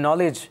is,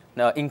 knowledge,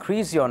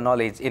 increase your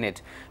knowledge in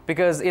it.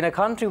 Because in a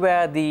country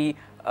where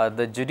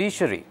the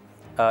judiciary,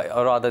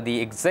 or rather the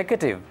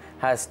executive,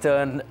 has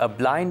turned a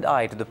blind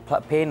eye to the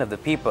pain of the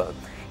people,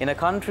 in a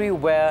country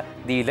where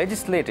the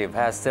legislative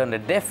has turned a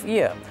deaf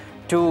ear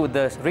to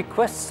the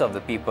requests of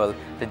the people,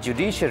 the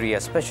judiciary,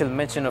 a special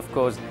mention of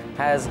course,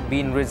 has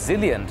been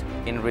resilient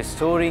in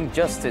restoring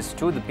justice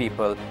to the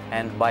people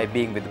and by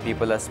being with the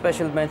people. A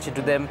special mention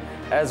to them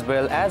as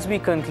well as we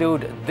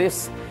conclude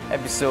this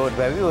episode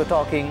where we were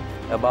talking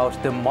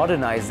about the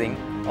modernizing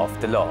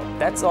of the law.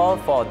 That's all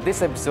for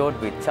this episode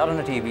with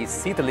Charana TV's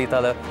Seethala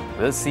Eethala.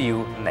 We'll see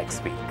you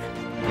next week.